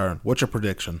Jake and Tyron. What's your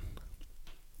prediction?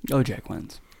 Oh, Jake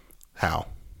wins. How?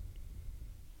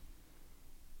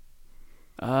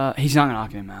 He's not gonna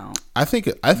knock him out. I think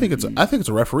it's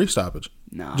a referee stoppage.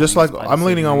 No, Just like I'm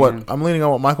leaning on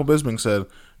what Michael Bisping said.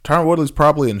 Tyron Woodley's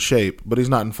probably in shape, but he's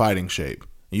not in fighting shape.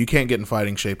 You can't get in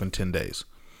fighting shape in 10 days.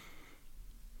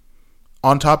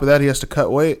 On top of that, he has to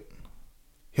cut weight.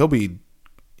 He'll be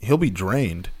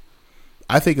drained.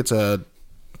 I think it's a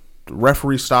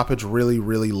referee stoppage really,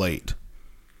 really late.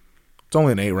 It's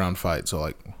only an 8-round fight, so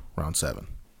like round 7.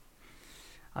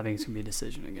 I think it's going to be a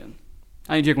decision again.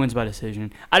 I think Jake wins by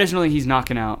decision. I just don't think he's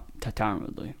knocking out Tyron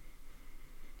Woodley.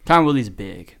 Tyron Woodley's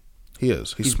big. He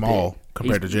is. He's small big.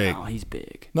 compared to Jake. No, he's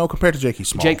big. No, compared to Jake, he's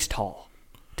small. Jake's tall.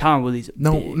 Tyron Woodley's big.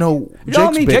 No.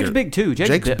 Jake's bigger. Jake's big too.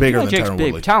 Jake's bigger than Jake's Tyron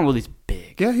big. Woodley. Tyron Woodley's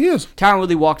big. Yeah, he is. Tyron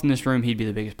Woodley walked in this room, he'd be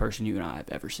the biggest person you and I have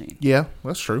ever seen. Yeah,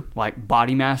 that's true. Like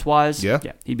body mass wise, yeah,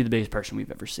 he'd be the biggest person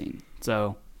we've ever seen.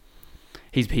 So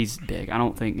he's big. I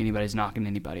don't think anybody's knocking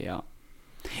anybody out.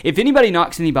 If anybody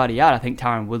knocks anybody out, I think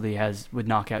Tyron Woodley would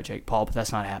knock out Jake Paul, but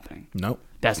that's not happening. Nope.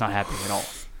 That's not happening at all.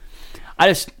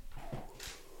 I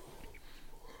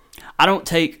don't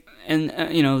take, and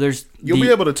there's. You'll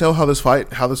be able to tell how this fight's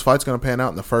going to pan out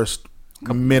in the first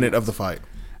minute of the fight.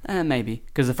 Maybe,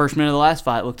 because the first minute of the last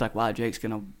fight looked like, wow, Jake's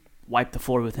going to wipe the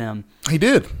floor with him. He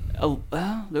did.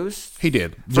 He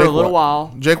did. For a little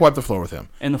while. Jake wiped the floor with him.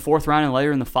 In the 4th round and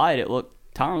later in the fight,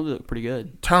 Tyron Woodley looked pretty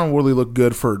good. Tyron Woodley looked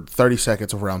good for 30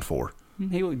 seconds of round 4.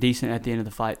 He looked decent at the end of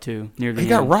the fight, too. Near the end. He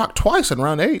got rocked twice in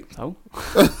round 8. So?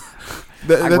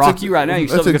 I'd rock you right now. You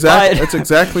still that's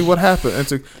exactly what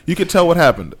happened. You could tell what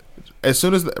happened. As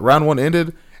soon as round 1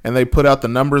 ended and they put out the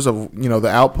numbers of the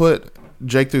output,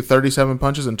 Jake threw 37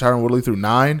 punches and Tyron Woodley threw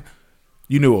 9.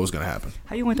 You knew what was going to happen.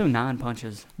 How you went through 9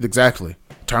 punches? Exactly.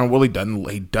 Tyron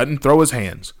Woodley doesn't throw his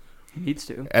hands. He needs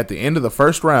to. At the end of the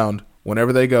first round,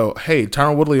 whenever they go, hey,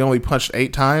 Tyron Woodley only punched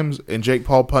 8 times and Jake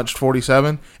Paul punched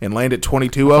 47 and landed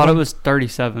 22 of them. I thought it was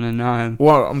 37 and 9.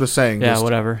 Well, I'm just saying. Yeah,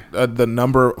 whatever. The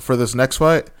number for this next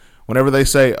fight, whenever they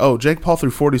say, oh, Jake Paul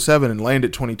threw 47 and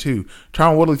landed 22,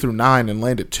 Tyron Woodley threw 9 and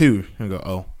landed 2, and go,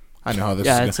 oh, I know how this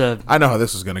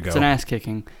is going to go. It's an ass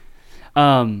kicking. Here's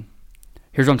what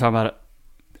I'm talking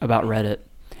about Reddit.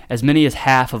 As many as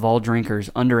half of all drinkers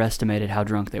underestimated how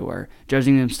drunk they were,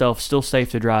 judging themselves still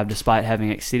safe to drive despite having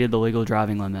exceeded the legal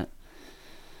driving limit.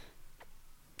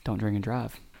 Don't drink and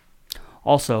drive.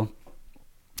 Also,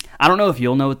 I don't know if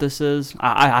you'll know what this is.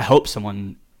 I hope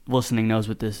someone listening knows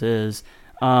what this is.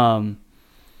 I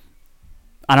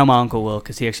know my uncle will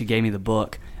because he actually gave me the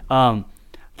book. Did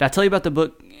I tell you about the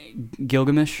book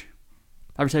Gilgamesh?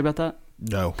 Ever tell you about that?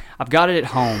 No. I've got it at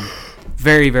home.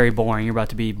 Very, very boring. You're about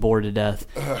to be bored to death.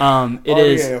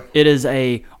 It is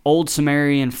a old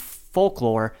Sumerian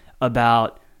folklore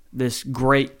about this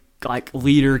great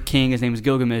leader king. His name is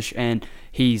Gilgamesh, and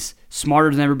he's smarter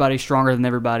than everybody, stronger than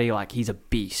everybody. Like, he's a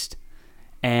beast,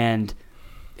 and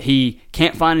he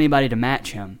can't find anybody to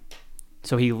match him.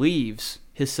 So he leaves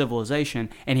his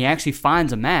civilization, and he actually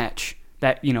finds a match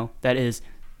that is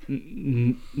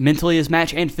mentally his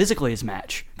match and physically his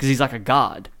match, because he's like a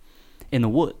god in the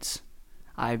woods.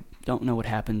 I don't know what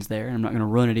happens there, and I'm not going to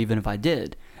ruin it even if I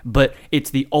did. But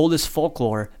it's the oldest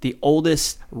folklore, the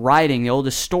oldest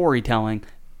storytelling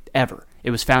ever. It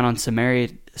was found on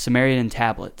Sumerian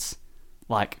tablets,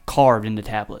 like carved into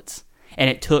tablets.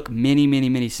 And it took many, many,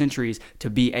 many centuries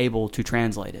to be able to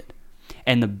translate it.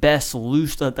 And the best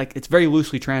it's very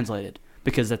loosely translated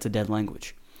because that's a dead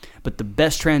language. But the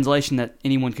best translation that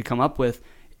anyone could come up with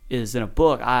is in a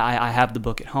book. I have the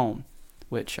book at home,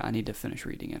 which I need to finish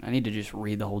reading it. I need to just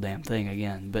read the whole damn thing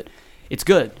again. But it's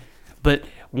good. But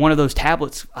one of those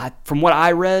tablets, from what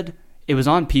I read, it was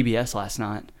on PBS last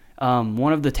night.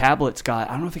 One of the tablets I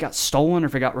don't know if it got stolen or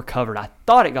if it got recovered. I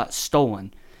thought it got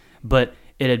stolen, but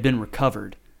it had been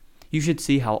recovered. You should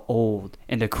see how old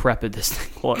and decrepit this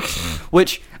thing looks.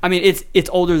 Which, I mean, it's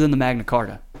older than the Magna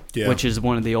Carta, which is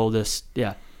one of the oldest.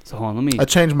 Yeah. So hold on, I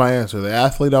changed my answer. The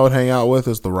athlete I would hang out with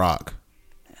is The Rock.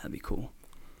 That'd be cool.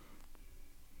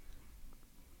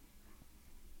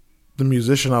 The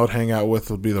musician I would hang out with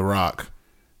would be The Rock.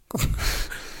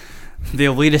 The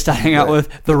elitist I hang out with,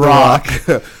 The Rock.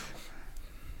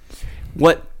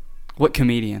 What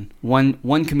comedian?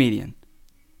 One comedian.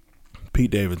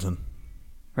 Pete Davidson.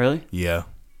 Really? Yeah.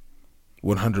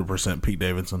 100% Pete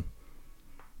Davidson.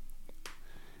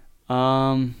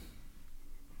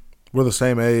 We're the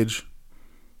same age.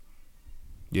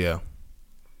 Yeah.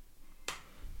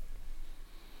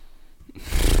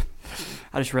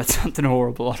 I just read something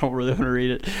horrible. I don't really want to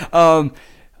read it.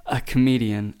 A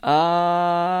comedian.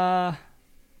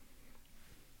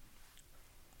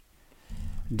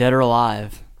 Dead or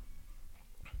alive?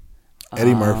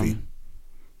 Eddie Murphy.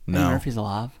 No. Eddie Murphy's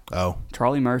alive. Oh.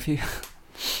 Charlie Murphy.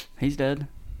 He's dead.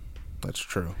 That's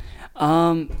true.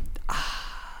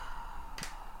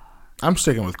 I'm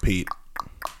sticking with Pete.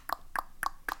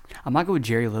 I might go with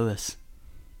Jerry Lewis.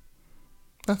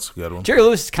 That's a good one. Jerry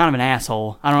Lewis is kind of an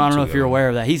asshole. I don't know if you're aware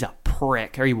of that. He's a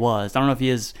prick, or he was. I don't know if he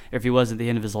is, or if he was at the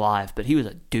end of his life, but he was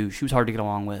a douche. He was hard to get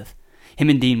along with.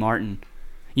 Him and Dean Martin.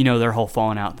 You know their whole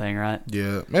falling out thing, right?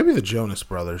 Yeah, maybe the Jonas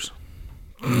Brothers.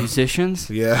 Musicians?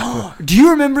 Yeah. Do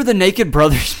you remember the Naked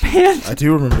Brothers band? I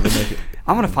do remember the Naked.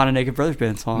 I'm going to find a Naked Brothers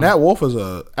band song. Nat Wolff is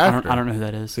a actor. I don't know who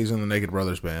that is. He's in the Naked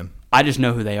Brothers band. I just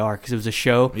know who they are because it was a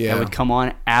show that would come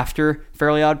on after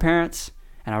Fairly Odd Parents,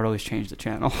 and I would always change the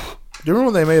channel. Do you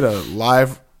remember when they made a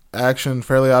live action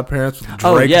Fairly Odd Parents with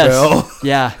Drake Bell?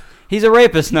 Yeah. He's a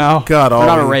rapist now. God,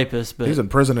 not a rapist, but he's in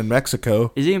prison in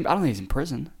Mexico. Is he? I don't think he's in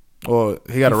prison. Well,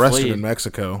 he got arrested in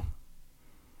Mexico.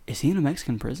 Is he in a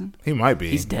Mexican prison? He might be.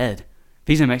 He's dead. If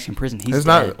he's in a Mexican prison, he's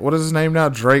dead. What is his name now?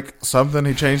 Drake something?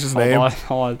 He changed his name?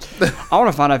 Hold on. I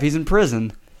want to find out if he's in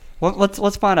prison.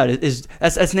 Let's find out. That's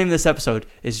the name of this episode.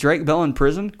 Is Drake Bell in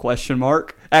prison? ?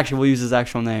 Actually, we'll use his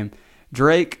actual name.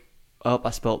 Drake. Oh,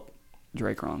 I spelled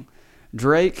Drake wrong.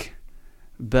 Drake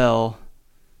Bell,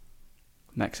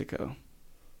 Mexico.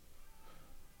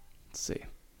 Let's see.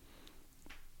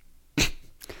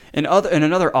 In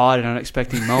another odd and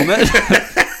unexpected moment.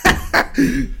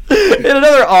 In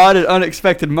another odd and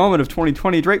unexpected moment of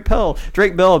 2020, Drake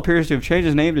Bell appears to have changed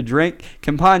his name to Drake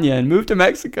Campagna and moved to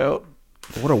Mexico.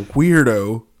 What a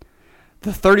weirdo.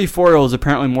 The 34-year-old is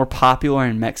apparently more popular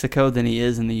in Mexico than he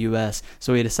is in the U.S.,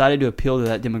 so he decided to appeal to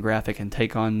that demographic and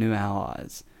take on new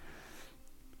allies.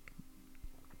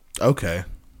 Okay.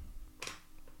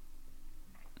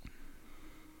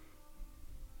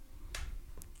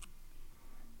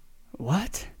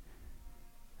 What?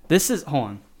 Hold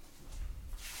on.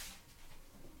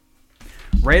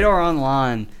 Radar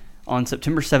Online on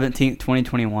September 17th,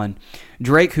 2021.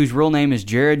 Drake, whose real name is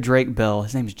Jared Drake Bell.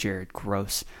 His name is Jared.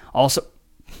 Gross. Also,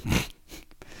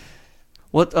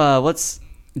 what's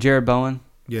Jared Bowen?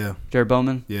 Yeah. Jared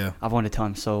Bowman? Yeah. I've wanted to tell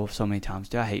him so many times.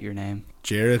 Dude, I hate your name.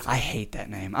 Jared? I hate that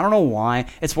name. I don't know why.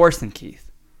 It's worse than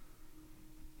Keith.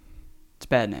 It's a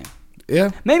bad name.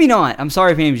 Yeah. Maybe not. I'm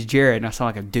sorry if your name's Jared and I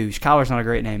sound like a douche. Kyler's not a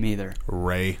great name either.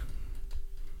 Raymond.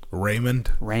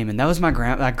 That was my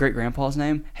great-grandpa's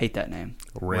name. Hate that name.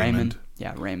 Raymond.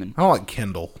 Yeah, Raymond. I don't like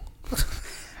Kendall.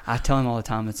 I tell him all the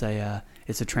time it's a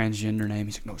transgender name.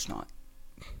 He's like, no, it's not.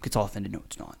 Gets all offended. No,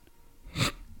 it's not.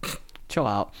 Chill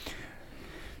out.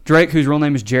 Drake, whose real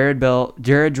name is Jared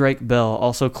Drake Bell,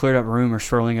 also cleared up rumors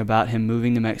swirling about him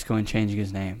moving to Mexico and changing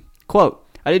his name. Quote,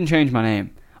 I didn't change my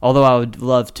name, although I would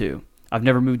love to. I've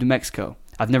never moved to Mexico.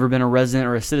 I've never been a resident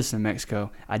or a citizen of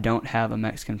Mexico. I don't have a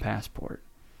Mexican passport.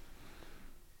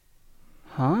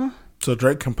 Huh? So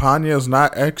Drake Campagna is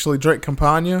not actually Drake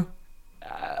Campagna?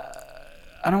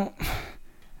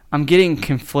 I'm getting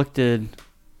conflicted.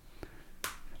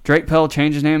 Drake Bell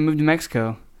changed his name and moved to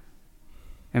Mexico.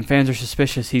 And fans are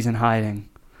suspicious he's in hiding.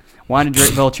 Why did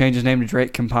Drake Bell change his name to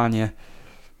Drake Campagna?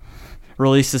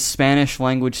 Releases Spanish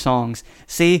language songs.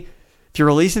 See, if you're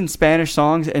releasing Spanish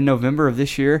songs in November of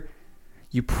this year,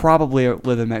 you probably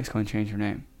live in Mexico and change your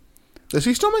name. Does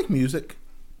he still make music?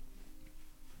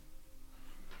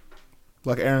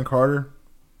 Like Aaron Carter?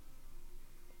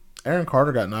 Aaron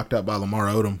Carter got knocked out by Lamar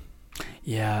Odom.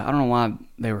 Yeah, I don't know why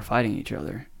they were fighting each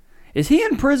other. Is he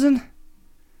in prison?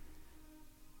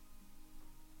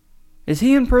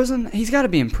 He's got to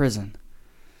be in prison.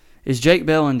 Is Jake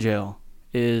Bell in jail?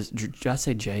 Did I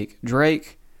say Jake?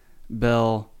 Drake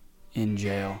Bell in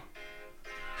jail.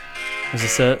 Is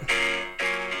this it?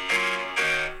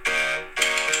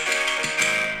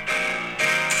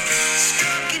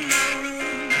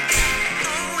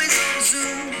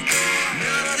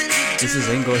 This is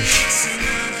English.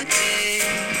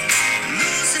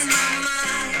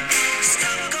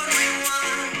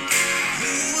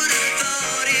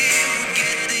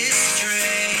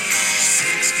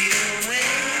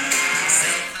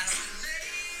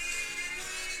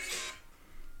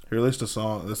 He released a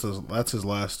song. That's his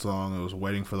last song. It was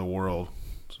 "Waiting for the World."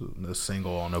 This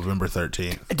single on November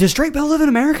 13th. Does Drake Bell live in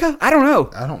America? I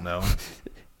don't know.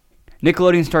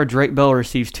 Nickelodeon star Drake Bell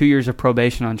receives 2 years of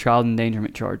probation on child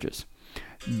endangerment charges.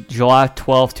 July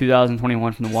 12,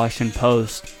 2021, from the Washington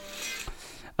Post.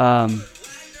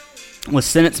 Was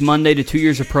sentenced Monday to 2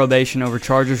 years of probation over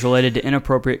charges related to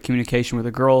inappropriate communication with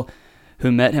a girl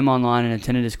who met him online and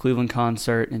attended his Cleveland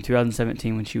concert in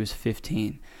 2017 when she was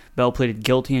 15. Bell pleaded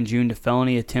guilty in June to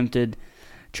felony attempted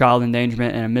child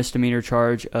endangerment and a misdemeanor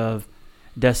charge of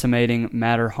decimating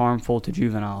matter harmful to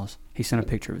juveniles. He sent a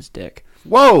picture of his dick.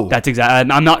 Whoa! That's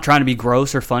exactly. I'm not trying to be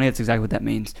gross or funny. That's exactly what that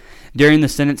means. During the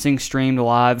sentencing streamed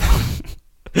live.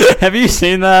 Have you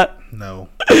seen that? No.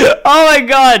 Oh my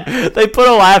God! They put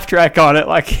a laugh track on it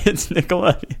like it's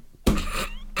Nickelodeon.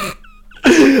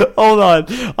 Hold on,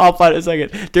 I'll find it in a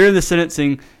second. During the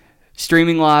sentencing,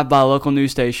 streaming live by a local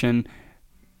news station,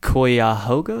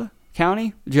 Cuyahoga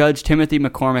County, Judge Timothy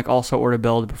McCormick also ordered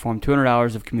Bell to perform 200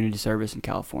 hours of community service in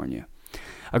California.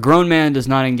 A grown man does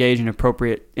not engage in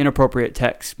inappropriate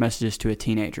text messages to a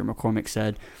teenager, McCormick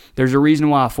said. There's a reason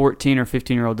why a 14 or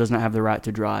 15-year-old doesn't have the right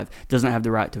to drive, doesn't have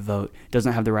the right to vote,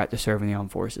 doesn't have the right to serve in the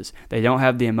armed forces. They don't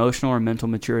have the emotional or mental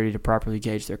maturity to properly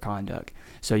gauge their conduct.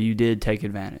 So you did take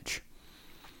advantage.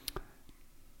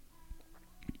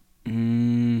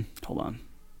 Hold on.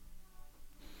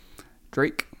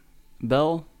 Drake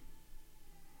Bell.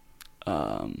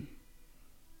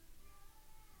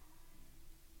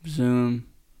 Zoom.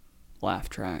 Laugh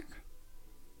track.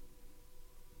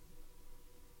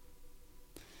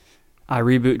 I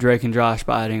reboot Drake and Josh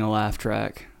by adding a laugh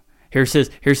track. Here's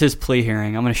his plea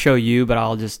hearing. I'm gonna show you, but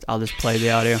I'll just play the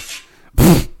audio.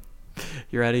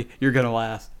 You ready? You're gonna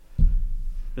laugh.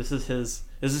 This is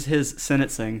his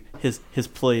sentencing. His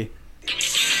plea.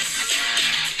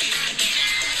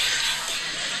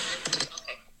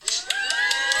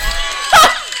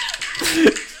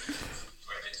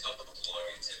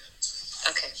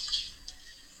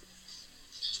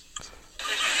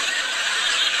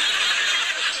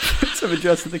 I'm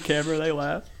adjusting the camera, they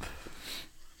laugh.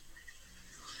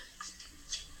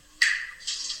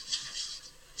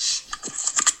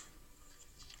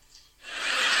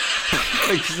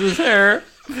 Fixes his hair.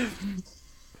 Are we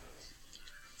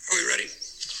ready?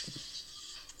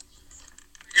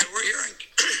 We're hearing,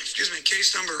 excuse me,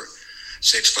 case number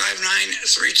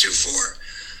 659324,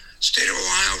 State of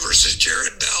Ohio versus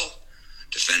Jared Bell.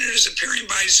 Defendant is appearing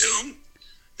by Zoom.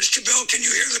 Mr. Bell, can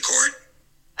you hear the court?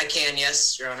 I can,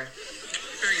 yes, Your Honor.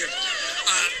 Very good.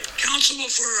 Counsel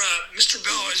for Mr.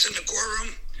 Bell is in the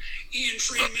courtroom. Ian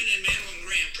Freeman and Madeline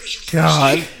Grant, prisoner for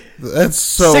God, that's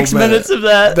so 6 minutes of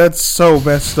that. That's so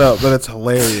messed up, but it's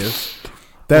hilarious.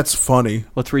 That's funny.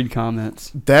 Let's read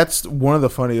comments. That's one of the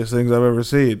funniest things I've ever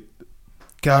seen.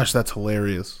 Gosh, that's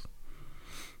hilarious.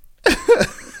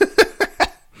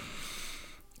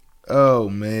 Oh,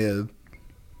 man.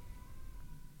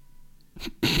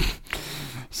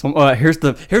 Here's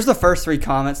the first 3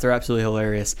 comments. They're absolutely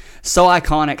hilarious. So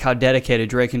iconic how dedicated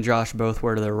Drake and Josh both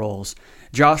were to their roles.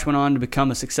 Josh went on to become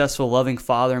a successful, loving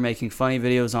father making funny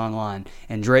videos online,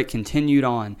 and Drake continued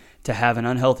on to have an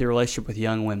unhealthy relationship with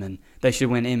young women. They should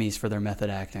win Emmys for their method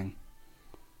acting.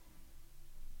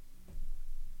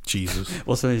 Jesus.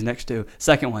 Well, so these next 2.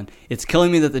 Second one, it's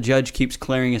killing me that the judge keeps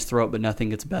clearing his throat, but nothing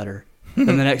gets better.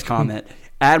 Then the next comment,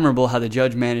 admirable how the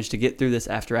judge managed to get through this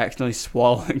after accidentally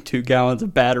swallowing 2 gallons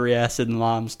of battery acid and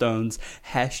limestones.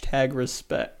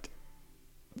 #respect.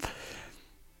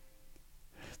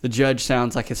 The judge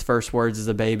sounds like his first words as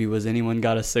a baby was, anyone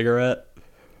got a cigarette?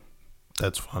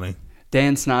 That's funny.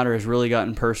 Dan Snyder has really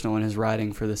gotten personal in his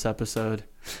writing for this episode.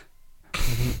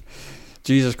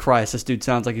 Jesus Christ, this dude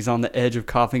sounds like he's on the edge of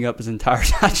coughing up his entire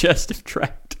digestive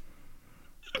tract.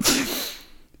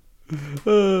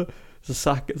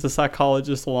 The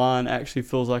psychologist line actually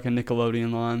feels like a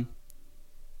Nickelodeon line.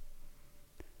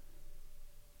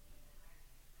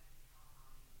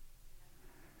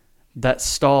 That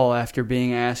stall after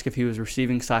being asked if he was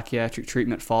receiving psychiatric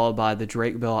treatment, followed by the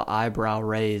Drake Bell eyebrow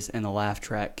raise and the laugh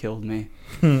track, killed me.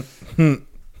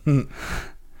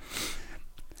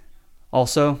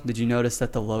 Also, did you notice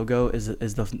that the logo is the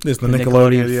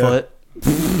Nickelodeon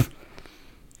foot?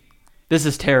 This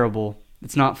is terrible.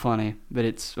 It's not funny, but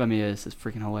it's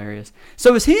freaking hilarious.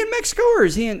 So is he in Mexico or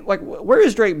is he in, where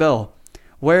is Drake Bell?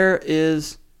 Where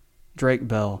is Drake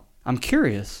Bell? I'm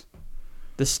curious.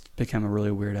 This became a really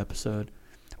weird episode.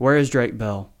 Where is Drake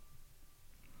Bell?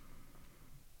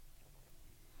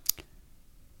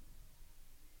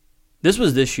 This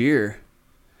was this year.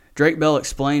 Drake Bell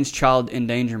explains child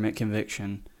endangerment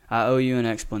conviction. I owe you an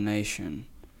explanation.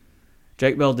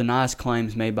 Drake Bell denies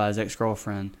claims made by his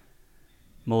ex-girlfriend,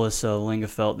 Melissa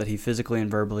Lingefelt, that he physically and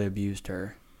verbally abused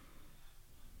her.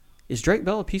 Is Drake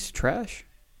Bell a piece of trash?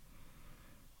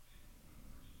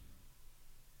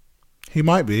 He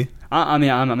might be. I'm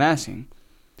asking.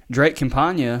 Drake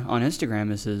Campagna on Instagram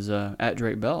is his, at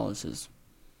Drake Bell is his,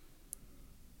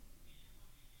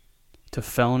 to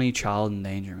felony child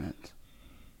endangerment.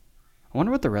 I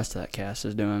wonder what the rest of that cast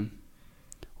is doing.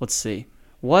 Let's see.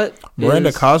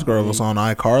 Miranda Cosgrove was on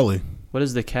iCarly. What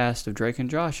is the cast of Drake and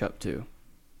Josh up to?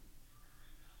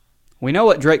 We know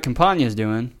what Drake Campagna is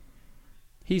doing.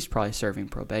 He's probably serving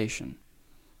probation.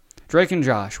 Drake and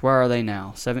Josh, where are they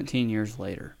now? 17 years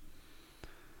later.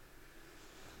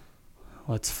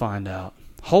 Let's find out.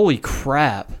 Holy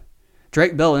crap.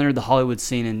 Drake Bell entered the Hollywood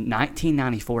scene in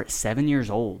 1994 at 7 years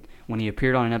old when he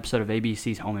appeared on an episode of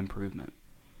ABC's Home Improvement.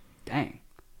 Dang.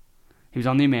 He was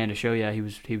on the Amanda Show. Yeah, he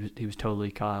was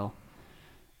totally Kyle.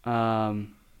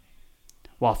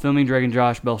 While filming Drake and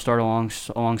Josh, Bell starred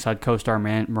alongside co-star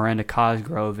Miranda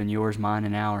Cosgrove in Yours, Mine,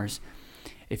 and Ours.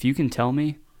 If you can tell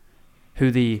me who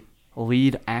the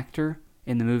lead actor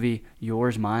in the movie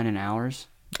Yours, Mine, and Ours.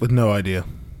 With no idea.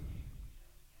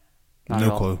 Not at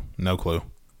No all. clue. No clue.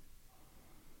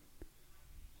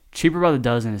 Cheaper by the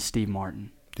Dozen is Steve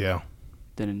Martin. Yeah.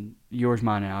 Then in Yours,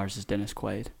 Mine, and Ours is Dennis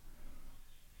Quaid.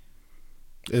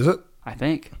 Is it? I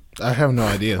think. I have no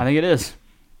idea. I think it is.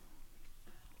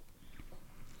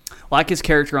 Like his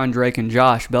character on Drake and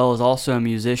Josh, Bell is also a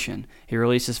musician. He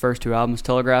released his first 2 albums,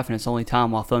 Telegraph and It's Only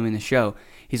Time, while filming the show.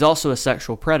 He's also a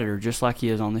sexual predator, just like he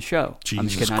is on the show. I'm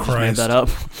just Jesus kidding. Christ. I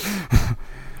just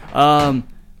made that up.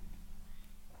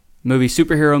 Movie,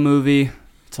 superhero movie.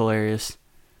 It's hilarious.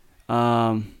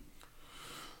 I'm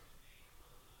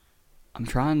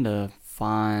trying to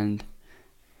find...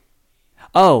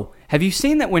 Oh, have you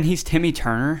seen that when he's Timmy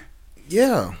Turner?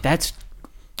 Yeah. That's...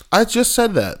 I just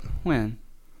said that. When?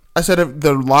 I said if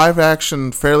the live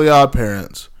action Fairly Odd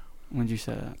Parents When did you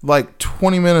say that? like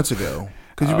 20 minutes ago.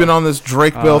 Because you've been on this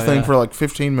Drake Bell thing yeah. for like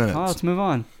 15 minutes. Oh, let's move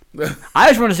on. I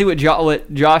just want to see what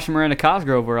Josh and Miranda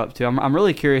Cosgrove were up to. I'm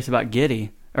really curious about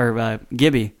Gibby.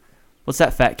 What's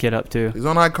that fat kid up to? He's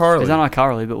on iCarly. He's on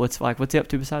iCarly, but what's he up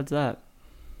to besides that?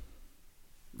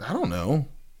 I don't know.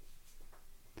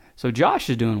 So Josh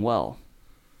is doing well.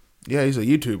 Yeah, he's a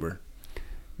YouTuber.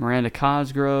 Miranda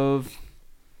Cosgrove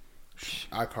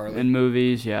iCarly. in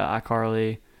movies, yeah,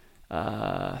 iCarly.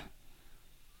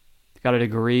 Got a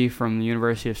degree from the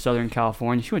University of Southern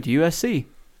California. She went to USC.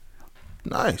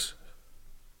 Nice.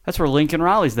 That's where Lincoln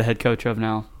Riley's the head coach of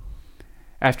now.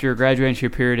 After graduating, she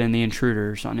appeared in The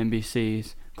Intruders on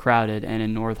NBC's Crowded and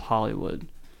in North Hollywood.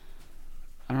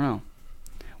 I don't know.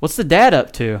 What's the dad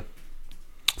up to?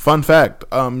 Fun fact.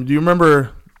 Do you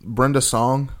remember Brenda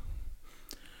Song?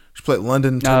 She played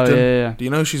London Tipton. yeah. Do you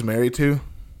know who she's married to?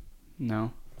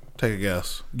 No. Take a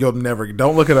guess. You'll never.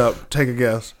 Don't look it up. Take a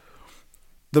guess.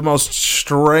 The most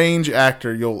strange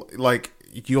actor. You'll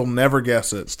never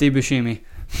guess it. Steve Buscemi.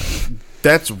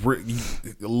 That's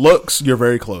looks. You're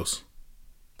very close.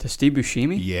 To Steve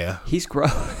Buscemi? Yeah. He's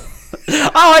gross.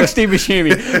 I like Steve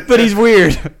Buscemi, but he's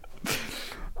weird.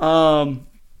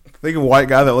 Think of a white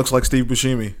guy that looks like Steve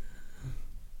Buscemi.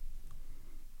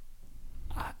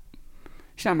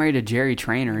 She's not married to Jerry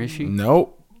Trainer, is she?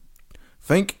 Nope.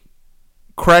 Think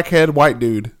crackhead white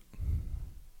dude.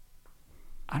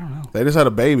 I don't know. They just had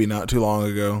a baby not too long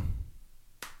ago.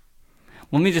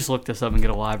 Let me just look this up and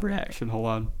get a live reaction. Hold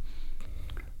on.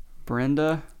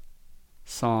 Brenda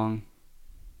Song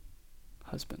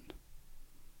husband.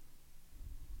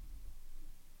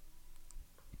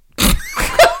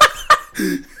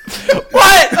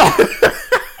 What?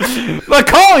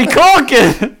 Macaulay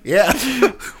Culkin. Yeah.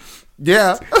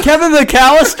 Yeah. Kevin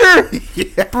McAllister.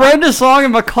 Yeah. Brenda Song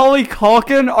and Macaulay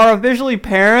Culkin are officially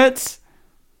parents.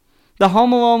 The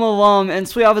Home Alone alum and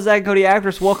Sweet Alpha Zach and Cody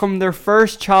actress welcomed their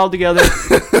first child together,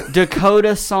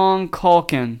 Dakota Song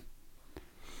Culkin.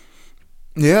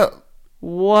 Yeah.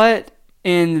 What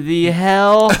in the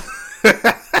hell?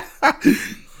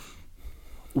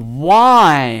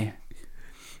 Why?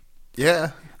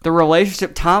 Yeah. The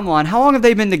relationship timeline. How long have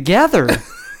they been together?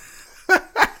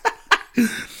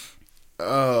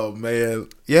 Oh, man.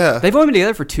 Yeah. They've only been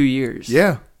together for 2 years.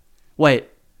 Yeah. Wait,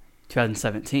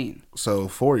 2017. So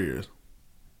 4 years.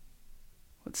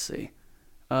 Let's see.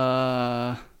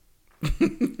 The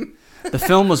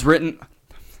film was written...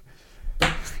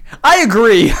 I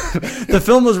agree. The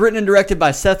film was written and directed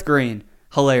by Seth Green.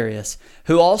 Hilarious.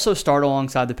 Who also starred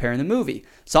alongside the pair in the movie.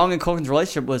 Song and Culkin's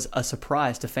relationship was a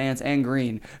surprise to fans and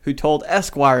Green, who told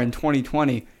Esquire in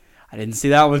 2020, I didn't see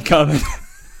that one coming.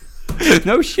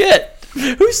 No shit.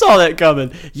 Who saw that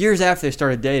coming? Years after they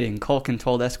started dating, Culkin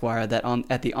told Esquire that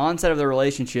at the onset of their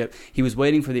relationship, he was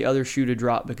waiting for the other shoe to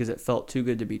drop because it felt too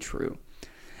good to be true.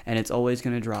 And it's always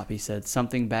going to drop, he said.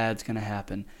 Something bad's going to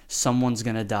happen. Someone's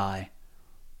going to die.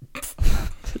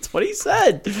 That's what he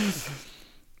said.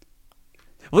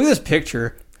 Look at this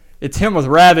picture. It's him with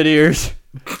rabbit ears.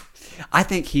 I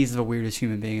think he's the weirdest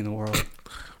human being in the world.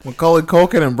 Macaulay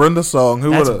Culkin and Brenda Song. Who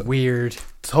would That's have weird.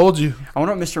 told you? I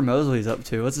wonder what Mr. Mosley's up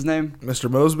to. What's his name? Mr.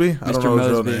 Mosby? I don't know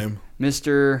his real name.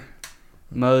 Mr.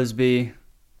 Mosby.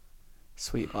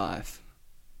 Sweet Life.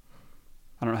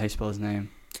 I don't know how you spell his name.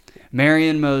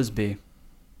 Marion Mosby.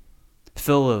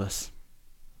 Phil Lewis.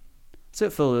 That's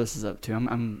what Phil Lewis is up to.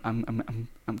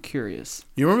 I'm curious.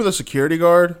 You remember the security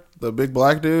guard? The big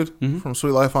black dude Mm-hmm. from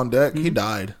Sweet Life on Deck? He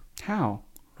died. How?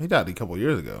 He died a couple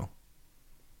years ago.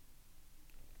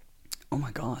 Oh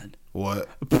my God. What?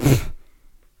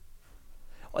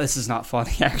 This is not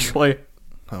funny, actually.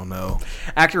 Oh, no.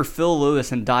 Actor Phil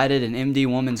Lewis indicted in MD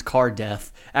woman's car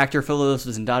death. Actor Phil Lewis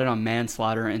was indicted on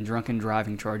manslaughter and drunken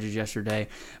driving charges yesterday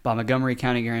by Montgomery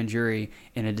County grand jury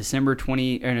in a December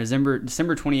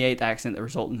 28th accident that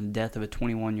resulted in the death of a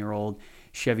 21-year-old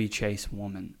Chevy Chase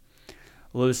woman.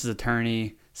 Lewis's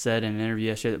attorney said in an interview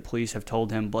yesterday that police have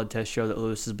told him blood tests show that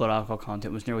Lewis's blood alcohol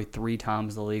content was nearly 3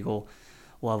 times the legal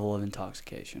level of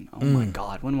intoxication. Oh my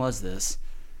God, when was this?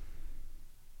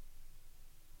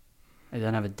 It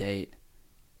doesn't have a date.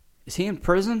 Is he in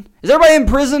prison? Is everybody in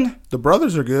prison? The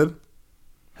brothers are good.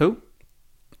 Who?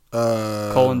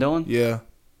 Cole and Dylan? Yeah.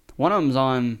 One of them's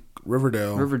on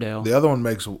Riverdale. The other one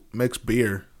makes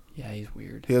beer. Yeah, he's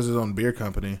weird. He has his own beer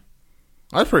company.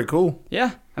 That's pretty cool.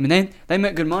 Yeah. I mean, they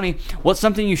make good money. What's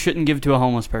something you shouldn't give to a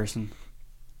homeless person?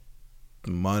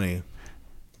 Money.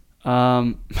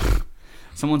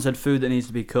 Someone said food that needs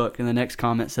to be cooked, and the next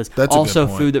comment says, That's also a good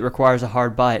point. food that requires a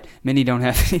hard bite. Many don't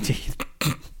have any teeth.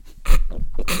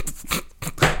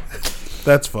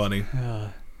 That's funny.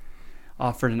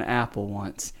 Offered an apple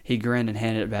once. He grinned and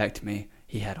handed it back to me.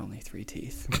 He had only 3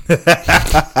 teeth.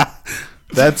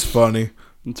 That's funny.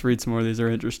 Let's read some more of these. Are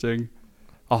interesting.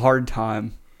 A hard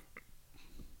time.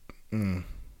 That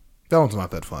one's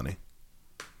not that funny.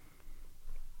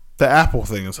 The apple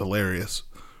thing is hilarious.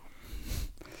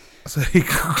 So he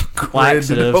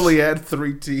grinned and only had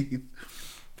 3 teeth.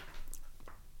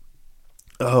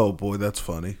 Oh boy, that's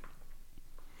funny.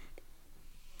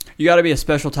 You got to be a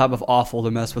special type of awful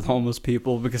to mess with homeless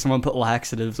people because someone put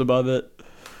laxatives above it.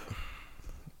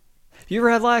 Have you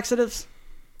ever had laxatives?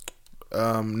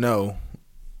 No.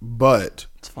 But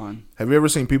It's fun. have you ever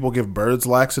seen people give birds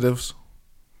laxatives?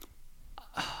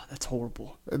 That's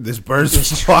horrible. These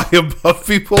birds fly above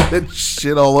people and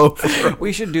shit all over them.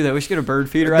 We should do that. We should get a bird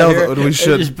feeder out here. We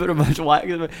should. And just put a bunch of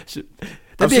laxatives.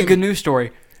 That'd be a good news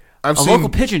story. I've A seen local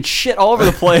pigeon shit all over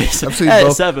the place. I've seen at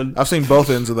both. 7. I've seen both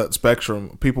ends of that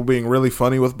spectrum. People being really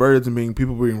funny with birds and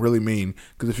people being really mean.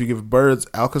 Because if you give birds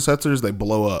Alka-Seltzers, they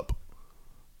blow up,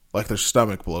 like their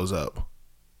stomach blows up.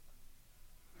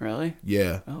 Really?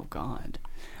 Yeah. Oh God.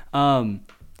 I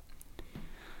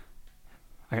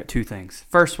got 2 things.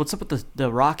 First, what's up with the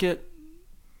rocket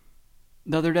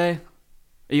the other day?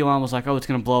 Elon was like, "Oh, it's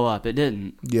gonna blow up." It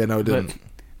didn't. Yeah. No, it didn't. But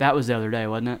that was the other day,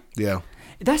 wasn't it? Yeah.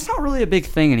 That's not really a big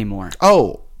thing anymore.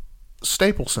 Oh,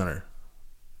 Staples Center.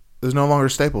 There's no longer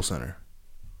Staples Center.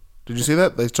 Did you see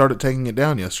that? They started taking it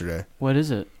down yesterday. What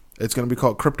is it? It's going to be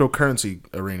called Cryptocurrency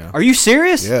Arena. Are you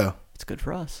serious? Yeah. It's good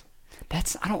for us.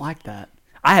 I don't like that.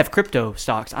 I have crypto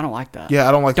stocks. I don't like that. Yeah,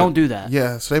 I don't like Don't do that.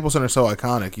 Yeah, Staples Center is so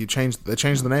iconic. They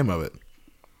changed the name of it.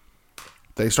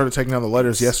 They started taking down the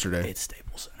letters yesterday. It's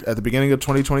Staples Center. At the beginning of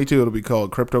 2022, it'll be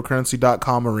called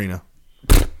Cryptocurrency.com Arena.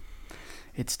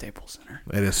 It's Staples Center.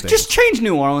 It is Staples. Just change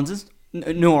New Orleans from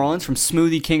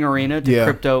Smoothie King Arena to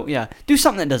Crypto. Yeah, do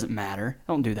something that doesn't matter.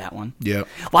 Don't do that one. Yeah.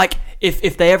 Like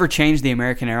if they ever changed the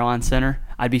American Airlines Center,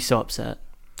 I'd be so upset.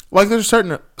 Like there's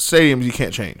certain stadiums you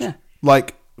can't change. Yeah.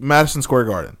 Like Madison Square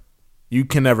Garden. You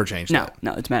can never change that.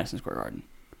 No, it's Madison Square Garden.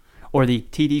 Or the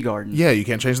TD Garden. Yeah, you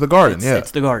can't change the Garden.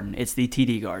 It's the Garden. It's the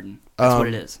TD Garden. That's what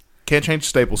it is. Can't change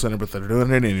Staples Center, but they're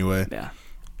doing it anyway. Yeah.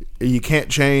 You can't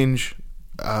change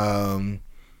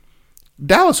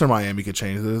Dallas or Miami could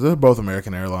change. They're both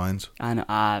American Airlines. I know.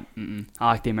 I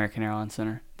like the American Airlines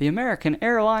Center. The American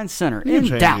Airlines Center You in can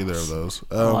change Dallas. either of those.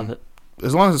 I love it.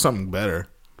 As long as it's something better.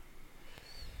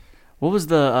 What was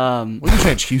the We can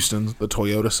change Houston's, the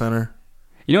Toyota Center.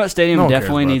 You know what stadium No one cares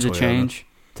definitely about needs a Toyota. change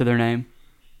to their name?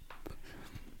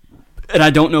 And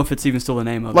I don't know if it's even still the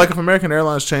name of Like it. if American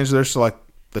Airlines changed theirs to like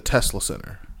the Tesla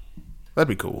Center. That'd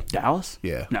be cool. Dallas?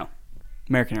 Yeah. No.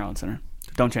 American Airlines Center.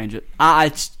 Don't change it.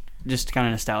 It's just kind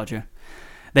of nostalgia.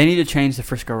 They need to change the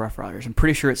Frisco Rough Riders. I'm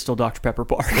pretty sure it's still Dr. Pepper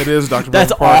Park. It is Dr.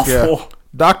 That's Pepper Park. awful. Yeah.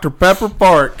 Dr. Pepper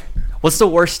Park. What's the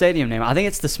worst stadium name? I think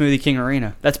it's the Smoothie King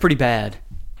Arena. That's pretty bad.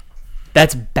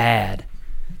 That's bad.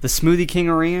 The Smoothie King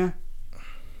Arena?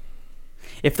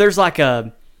 If there's like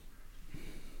a...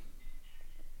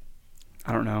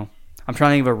 I don't know. I'm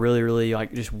trying to think of a really, really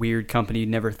like just weird company you'd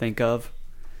never think of.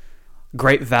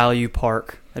 Great Value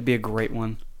Park. That'd be a great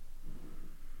one.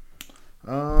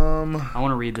 I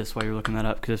want to read this while you're looking that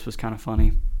up because this was kind of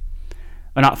funny.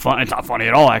 Not fun. It's not funny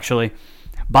at all, actually.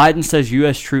 Biden says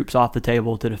U.S. troops off the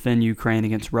table to defend Ukraine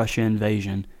against Russian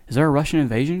invasion. Is there a Russian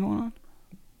invasion going on?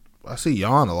 I see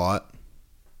Jan a lot.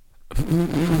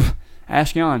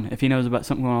 Ask Jan if he knows about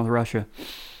something going on with Russia.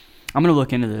 I'm going to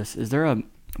look into this.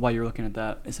 While you're looking at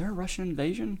that, is there a Russian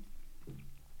invasion?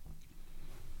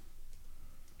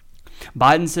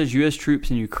 Biden says U.S. troops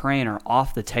in Ukraine are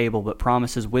off the table, but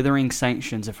promises withering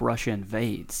sanctions if Russia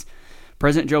invades.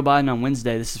 President Joe Biden on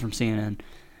Wednesday, this is from CNN,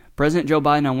 President Joe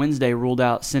Biden on Wednesday ruled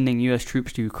out sending U.S.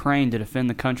 troops to Ukraine to defend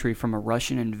the country from a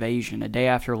Russian invasion, a day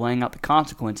after laying out the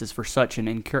consequences for such an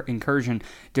incursion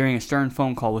during a stern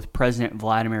phone call with President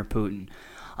Vladimir Putin.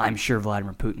 I'm sure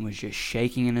Vladimir Putin was just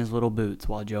shaking in his little boots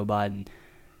while Joe Biden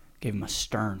gave him a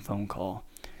stern phone call.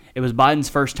 It was Biden's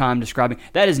first time describing...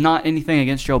 That is not anything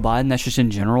against Joe Biden. That's just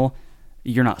in general.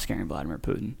 You're not scaring Vladimir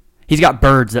Putin. He's got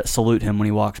birds that salute him when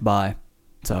he walks by.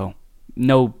 So,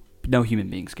 no human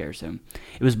being scares him.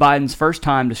 It was Biden's first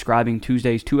time describing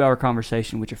Tuesday's 2-hour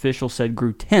conversation, which officials said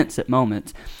grew tense at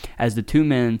moments as the two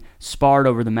men sparred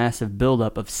over the massive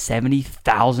buildup of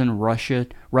 70,000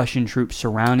 Russian troops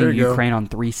surrounding Ukraine on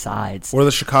 3 sides. Where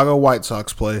the Chicago White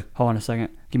Sox play. Hold on a second.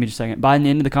 Give me just a second. Biden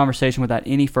ended the conversation without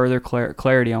any further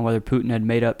clarity on whether Putin had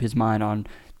made up his mind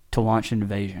to launch an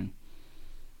invasion.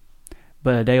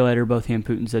 But a day later, both he and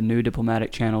Putin said new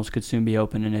diplomatic channels could soon be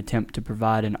opened in an attempt to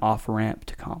provide an off-ramp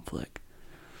to conflict.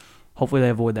 Hopefully they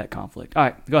avoid that conflict. All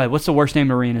right, go ahead. What's the worst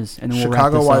named arenas? And then we'll wrap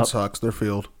Chicago this White up. Sox, their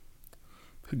field.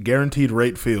 Guaranteed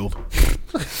rate field.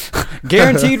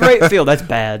 Guaranteed rate field. That's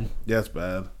bad. Yeah, it's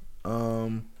bad.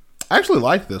 I actually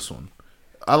like this one.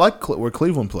 I like where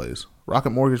Cleveland plays. Rocket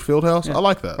Mortgage Fieldhouse. Yeah. I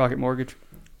like that. Rocket Mortgage.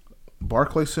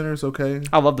 Barclays Center is okay.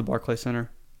 I love the Barclays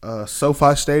Center.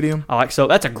 SoFi Stadium. I like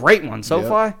that's a great one. SoFi.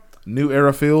 Yep. New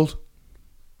Era Field.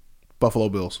 Buffalo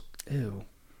Bills. Ew.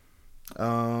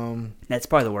 That's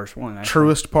probably the worst one.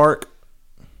 Actually. Truist Park.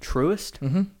 Truist?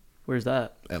 Mm-hmm. Where's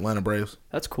that? Atlanta Braves.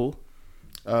 That's cool.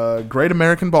 Great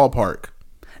American Ballpark.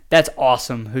 That's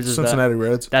awesome. Who's Cincinnati that?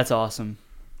 Reds. That's awesome.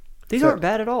 These aren't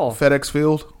bad at all. FedEx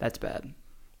Field. That's bad.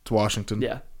 It's Washington.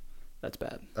 Yeah, that's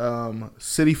bad.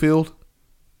 Citi Field.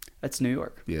 That's New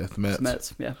York. Yeah, the Mets. It's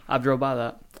Mets. Yeah, I've drove by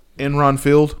that. Enron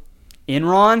Field.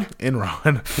 Enron?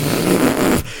 Enron.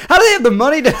 How do they have the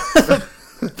money to...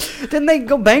 Didn't they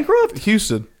go bankrupt?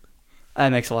 Houston. That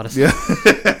makes a lot of sense.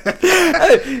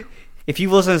 Yeah. If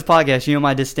you've listened to this podcast, you know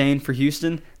my disdain for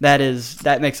Houston. That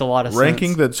makes a lot of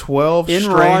Ranking sense. the 12 Enron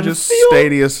strangest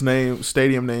Field?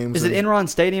 stadium names. Is it Enron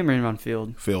Stadium or Enron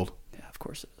Field? Field. Yeah, of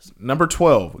course it is. Number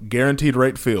 12, Guaranteed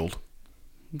Rate Field.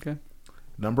 Okay.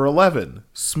 Number 11,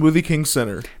 Smoothie King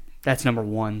Center. That's number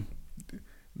 1.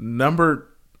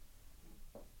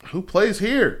 Who plays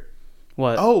here?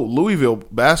 What? Oh, Louisville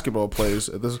basketball plays.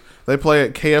 They play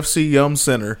at KFC Yum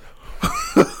Center.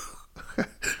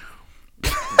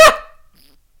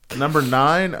 Number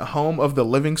 9, home of the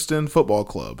Livingston Football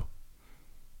Club.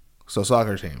 So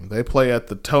soccer team. They play at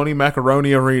the Tony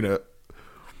Macaroni Arena.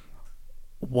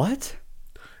 What?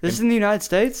 This is in the United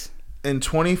States? In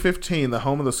 2015, the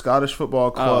home of the Scottish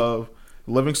Football Club,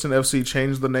 Livingston FC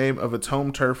changed the name of its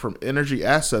home turf from Energy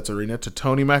Assets Arena to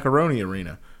Tony Macaroni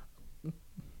Arena.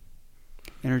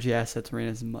 Energy Assets Arena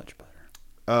is much better.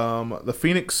 The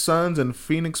Phoenix Suns and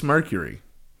Phoenix Mercury.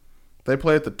 They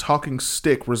play at the Talking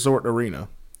Stick Resort Arena.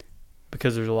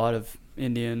 Because there's a lot of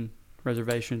Indian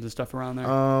reservations and stuff around there.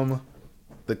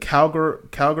 The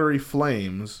Calgary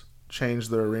Flames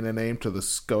changed their arena name to the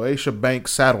Scotia Bank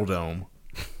Saddle Dome.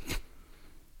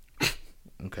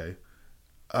 Okay.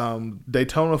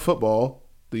 Daytona football,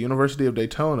 the University of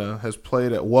Daytona, has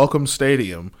played at Welcome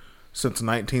Stadium since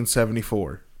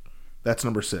 1974. That's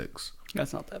number 6.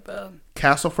 That's not that bad.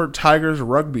 Castleford Tigers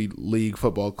Rugby League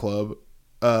Football Club.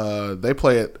 They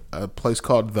play at a place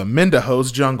called the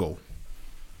Mendahos Jungle.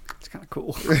 It's kind of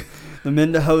cool. The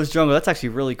Mendahos Jungle. That's actually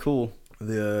really cool.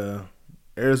 The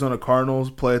Arizona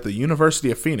Cardinals play at the University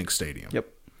of Phoenix Stadium. Yep.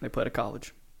 They play at a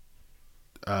college.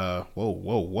 Whoa.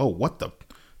 What the?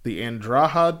 The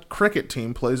Andrahad cricket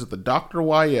team plays at the Dr.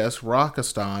 Y.S.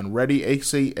 Rakistan Reddy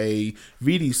ACA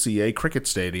VDCA Cricket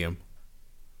Stadium.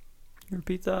 You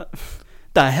repeat that?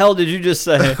 The hell did you just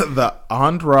say? The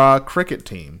Andhra cricket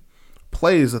team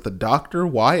plays at the Dr.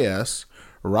 Y.S.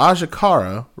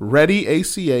 Rajakara Reddy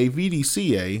ACA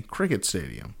VDCA Cricket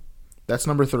Stadium. That's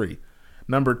number 3.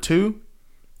 Number 2,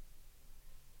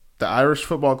 the Irish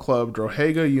football club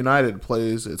Drogheda United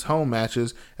plays its home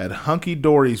matches at Hunky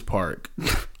Dory's Park.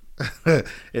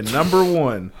 And number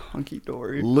 1, Hunky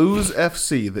Dory. Lewes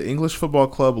FC, the English football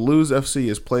club Lewes FC,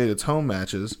 has played its home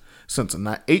matches since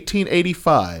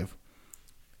 1885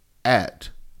 at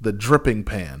the Dripping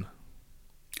Pan.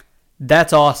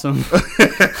 That's awesome.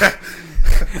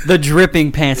 The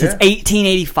Dripping Pan since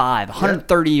 1885,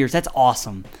 130 years. That's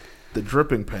awesome. The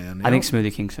Dripping Pan. I think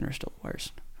Smoothie King Center is still the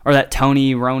worst. Or that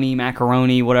Tony Roni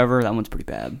Macaroni, whatever. That one's pretty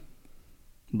bad.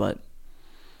 But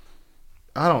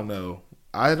I don't know.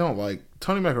 I don't like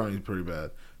Tony Macaroni is pretty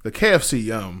bad. The KFC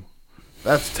Yum,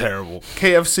 that's terrible.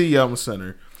 KFC Yum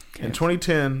Center. In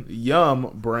 2010,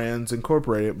 Yum Brands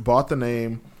Incorporated bought the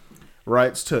name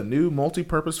rights to a new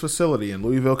multi-purpose facility in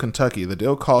Louisville, Kentucky. The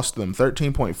deal cost them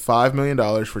 $13.5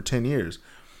 million for 10 years.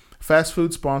 Fast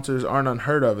food sponsors aren't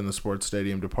unheard of in the sports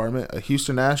stadium department. A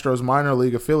Houston Astros minor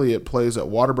league affiliate plays at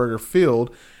Whataburger Field,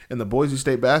 and the Boise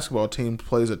State basketball team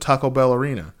plays at Taco Bell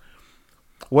Arena.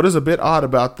 What is a bit odd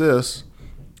about this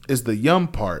is the yum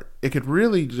part. It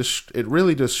really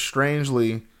just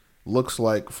strangely looks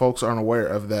like folks aren't aware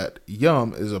of that.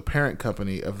 Yum is a parent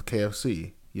company of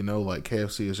KFC. You know, like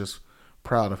KFC is just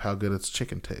proud of how good its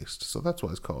chicken tastes. So that's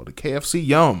why it's called a KFC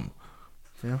Yum.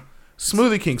 Yeah.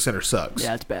 Smoothie King Center sucks.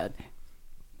 Yeah, it's bad.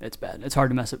 It's bad. It's hard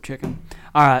to mess up chicken.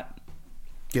 All right.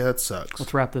 Yeah, that sucks.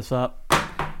 Let's wrap this up.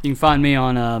 You can find me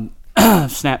on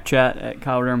Snapchat at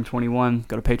KyleDurham21.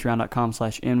 Go to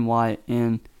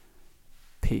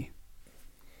patreon.com/NYNP.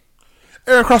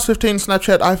 Aaron Cross 15,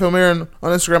 Snapchat, iPhone Aaron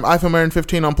on Instagram, iPhone Aaron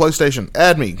 15 on PlayStation.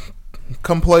 Add me.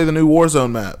 Come play the new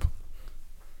Warzone map.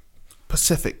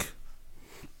 Pacific.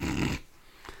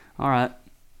 All right.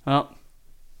 Well,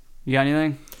 you got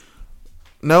anything?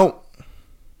 Nope.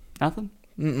 Nothing?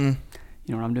 Mm-mm. You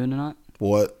know what I'm doing tonight?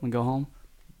 What? I'm going to go home.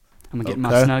 I'm going to get in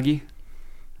my Okay. Snuggie.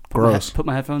 Gross. Put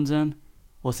my headphones in.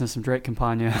 Listen to some Drake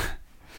Campagna.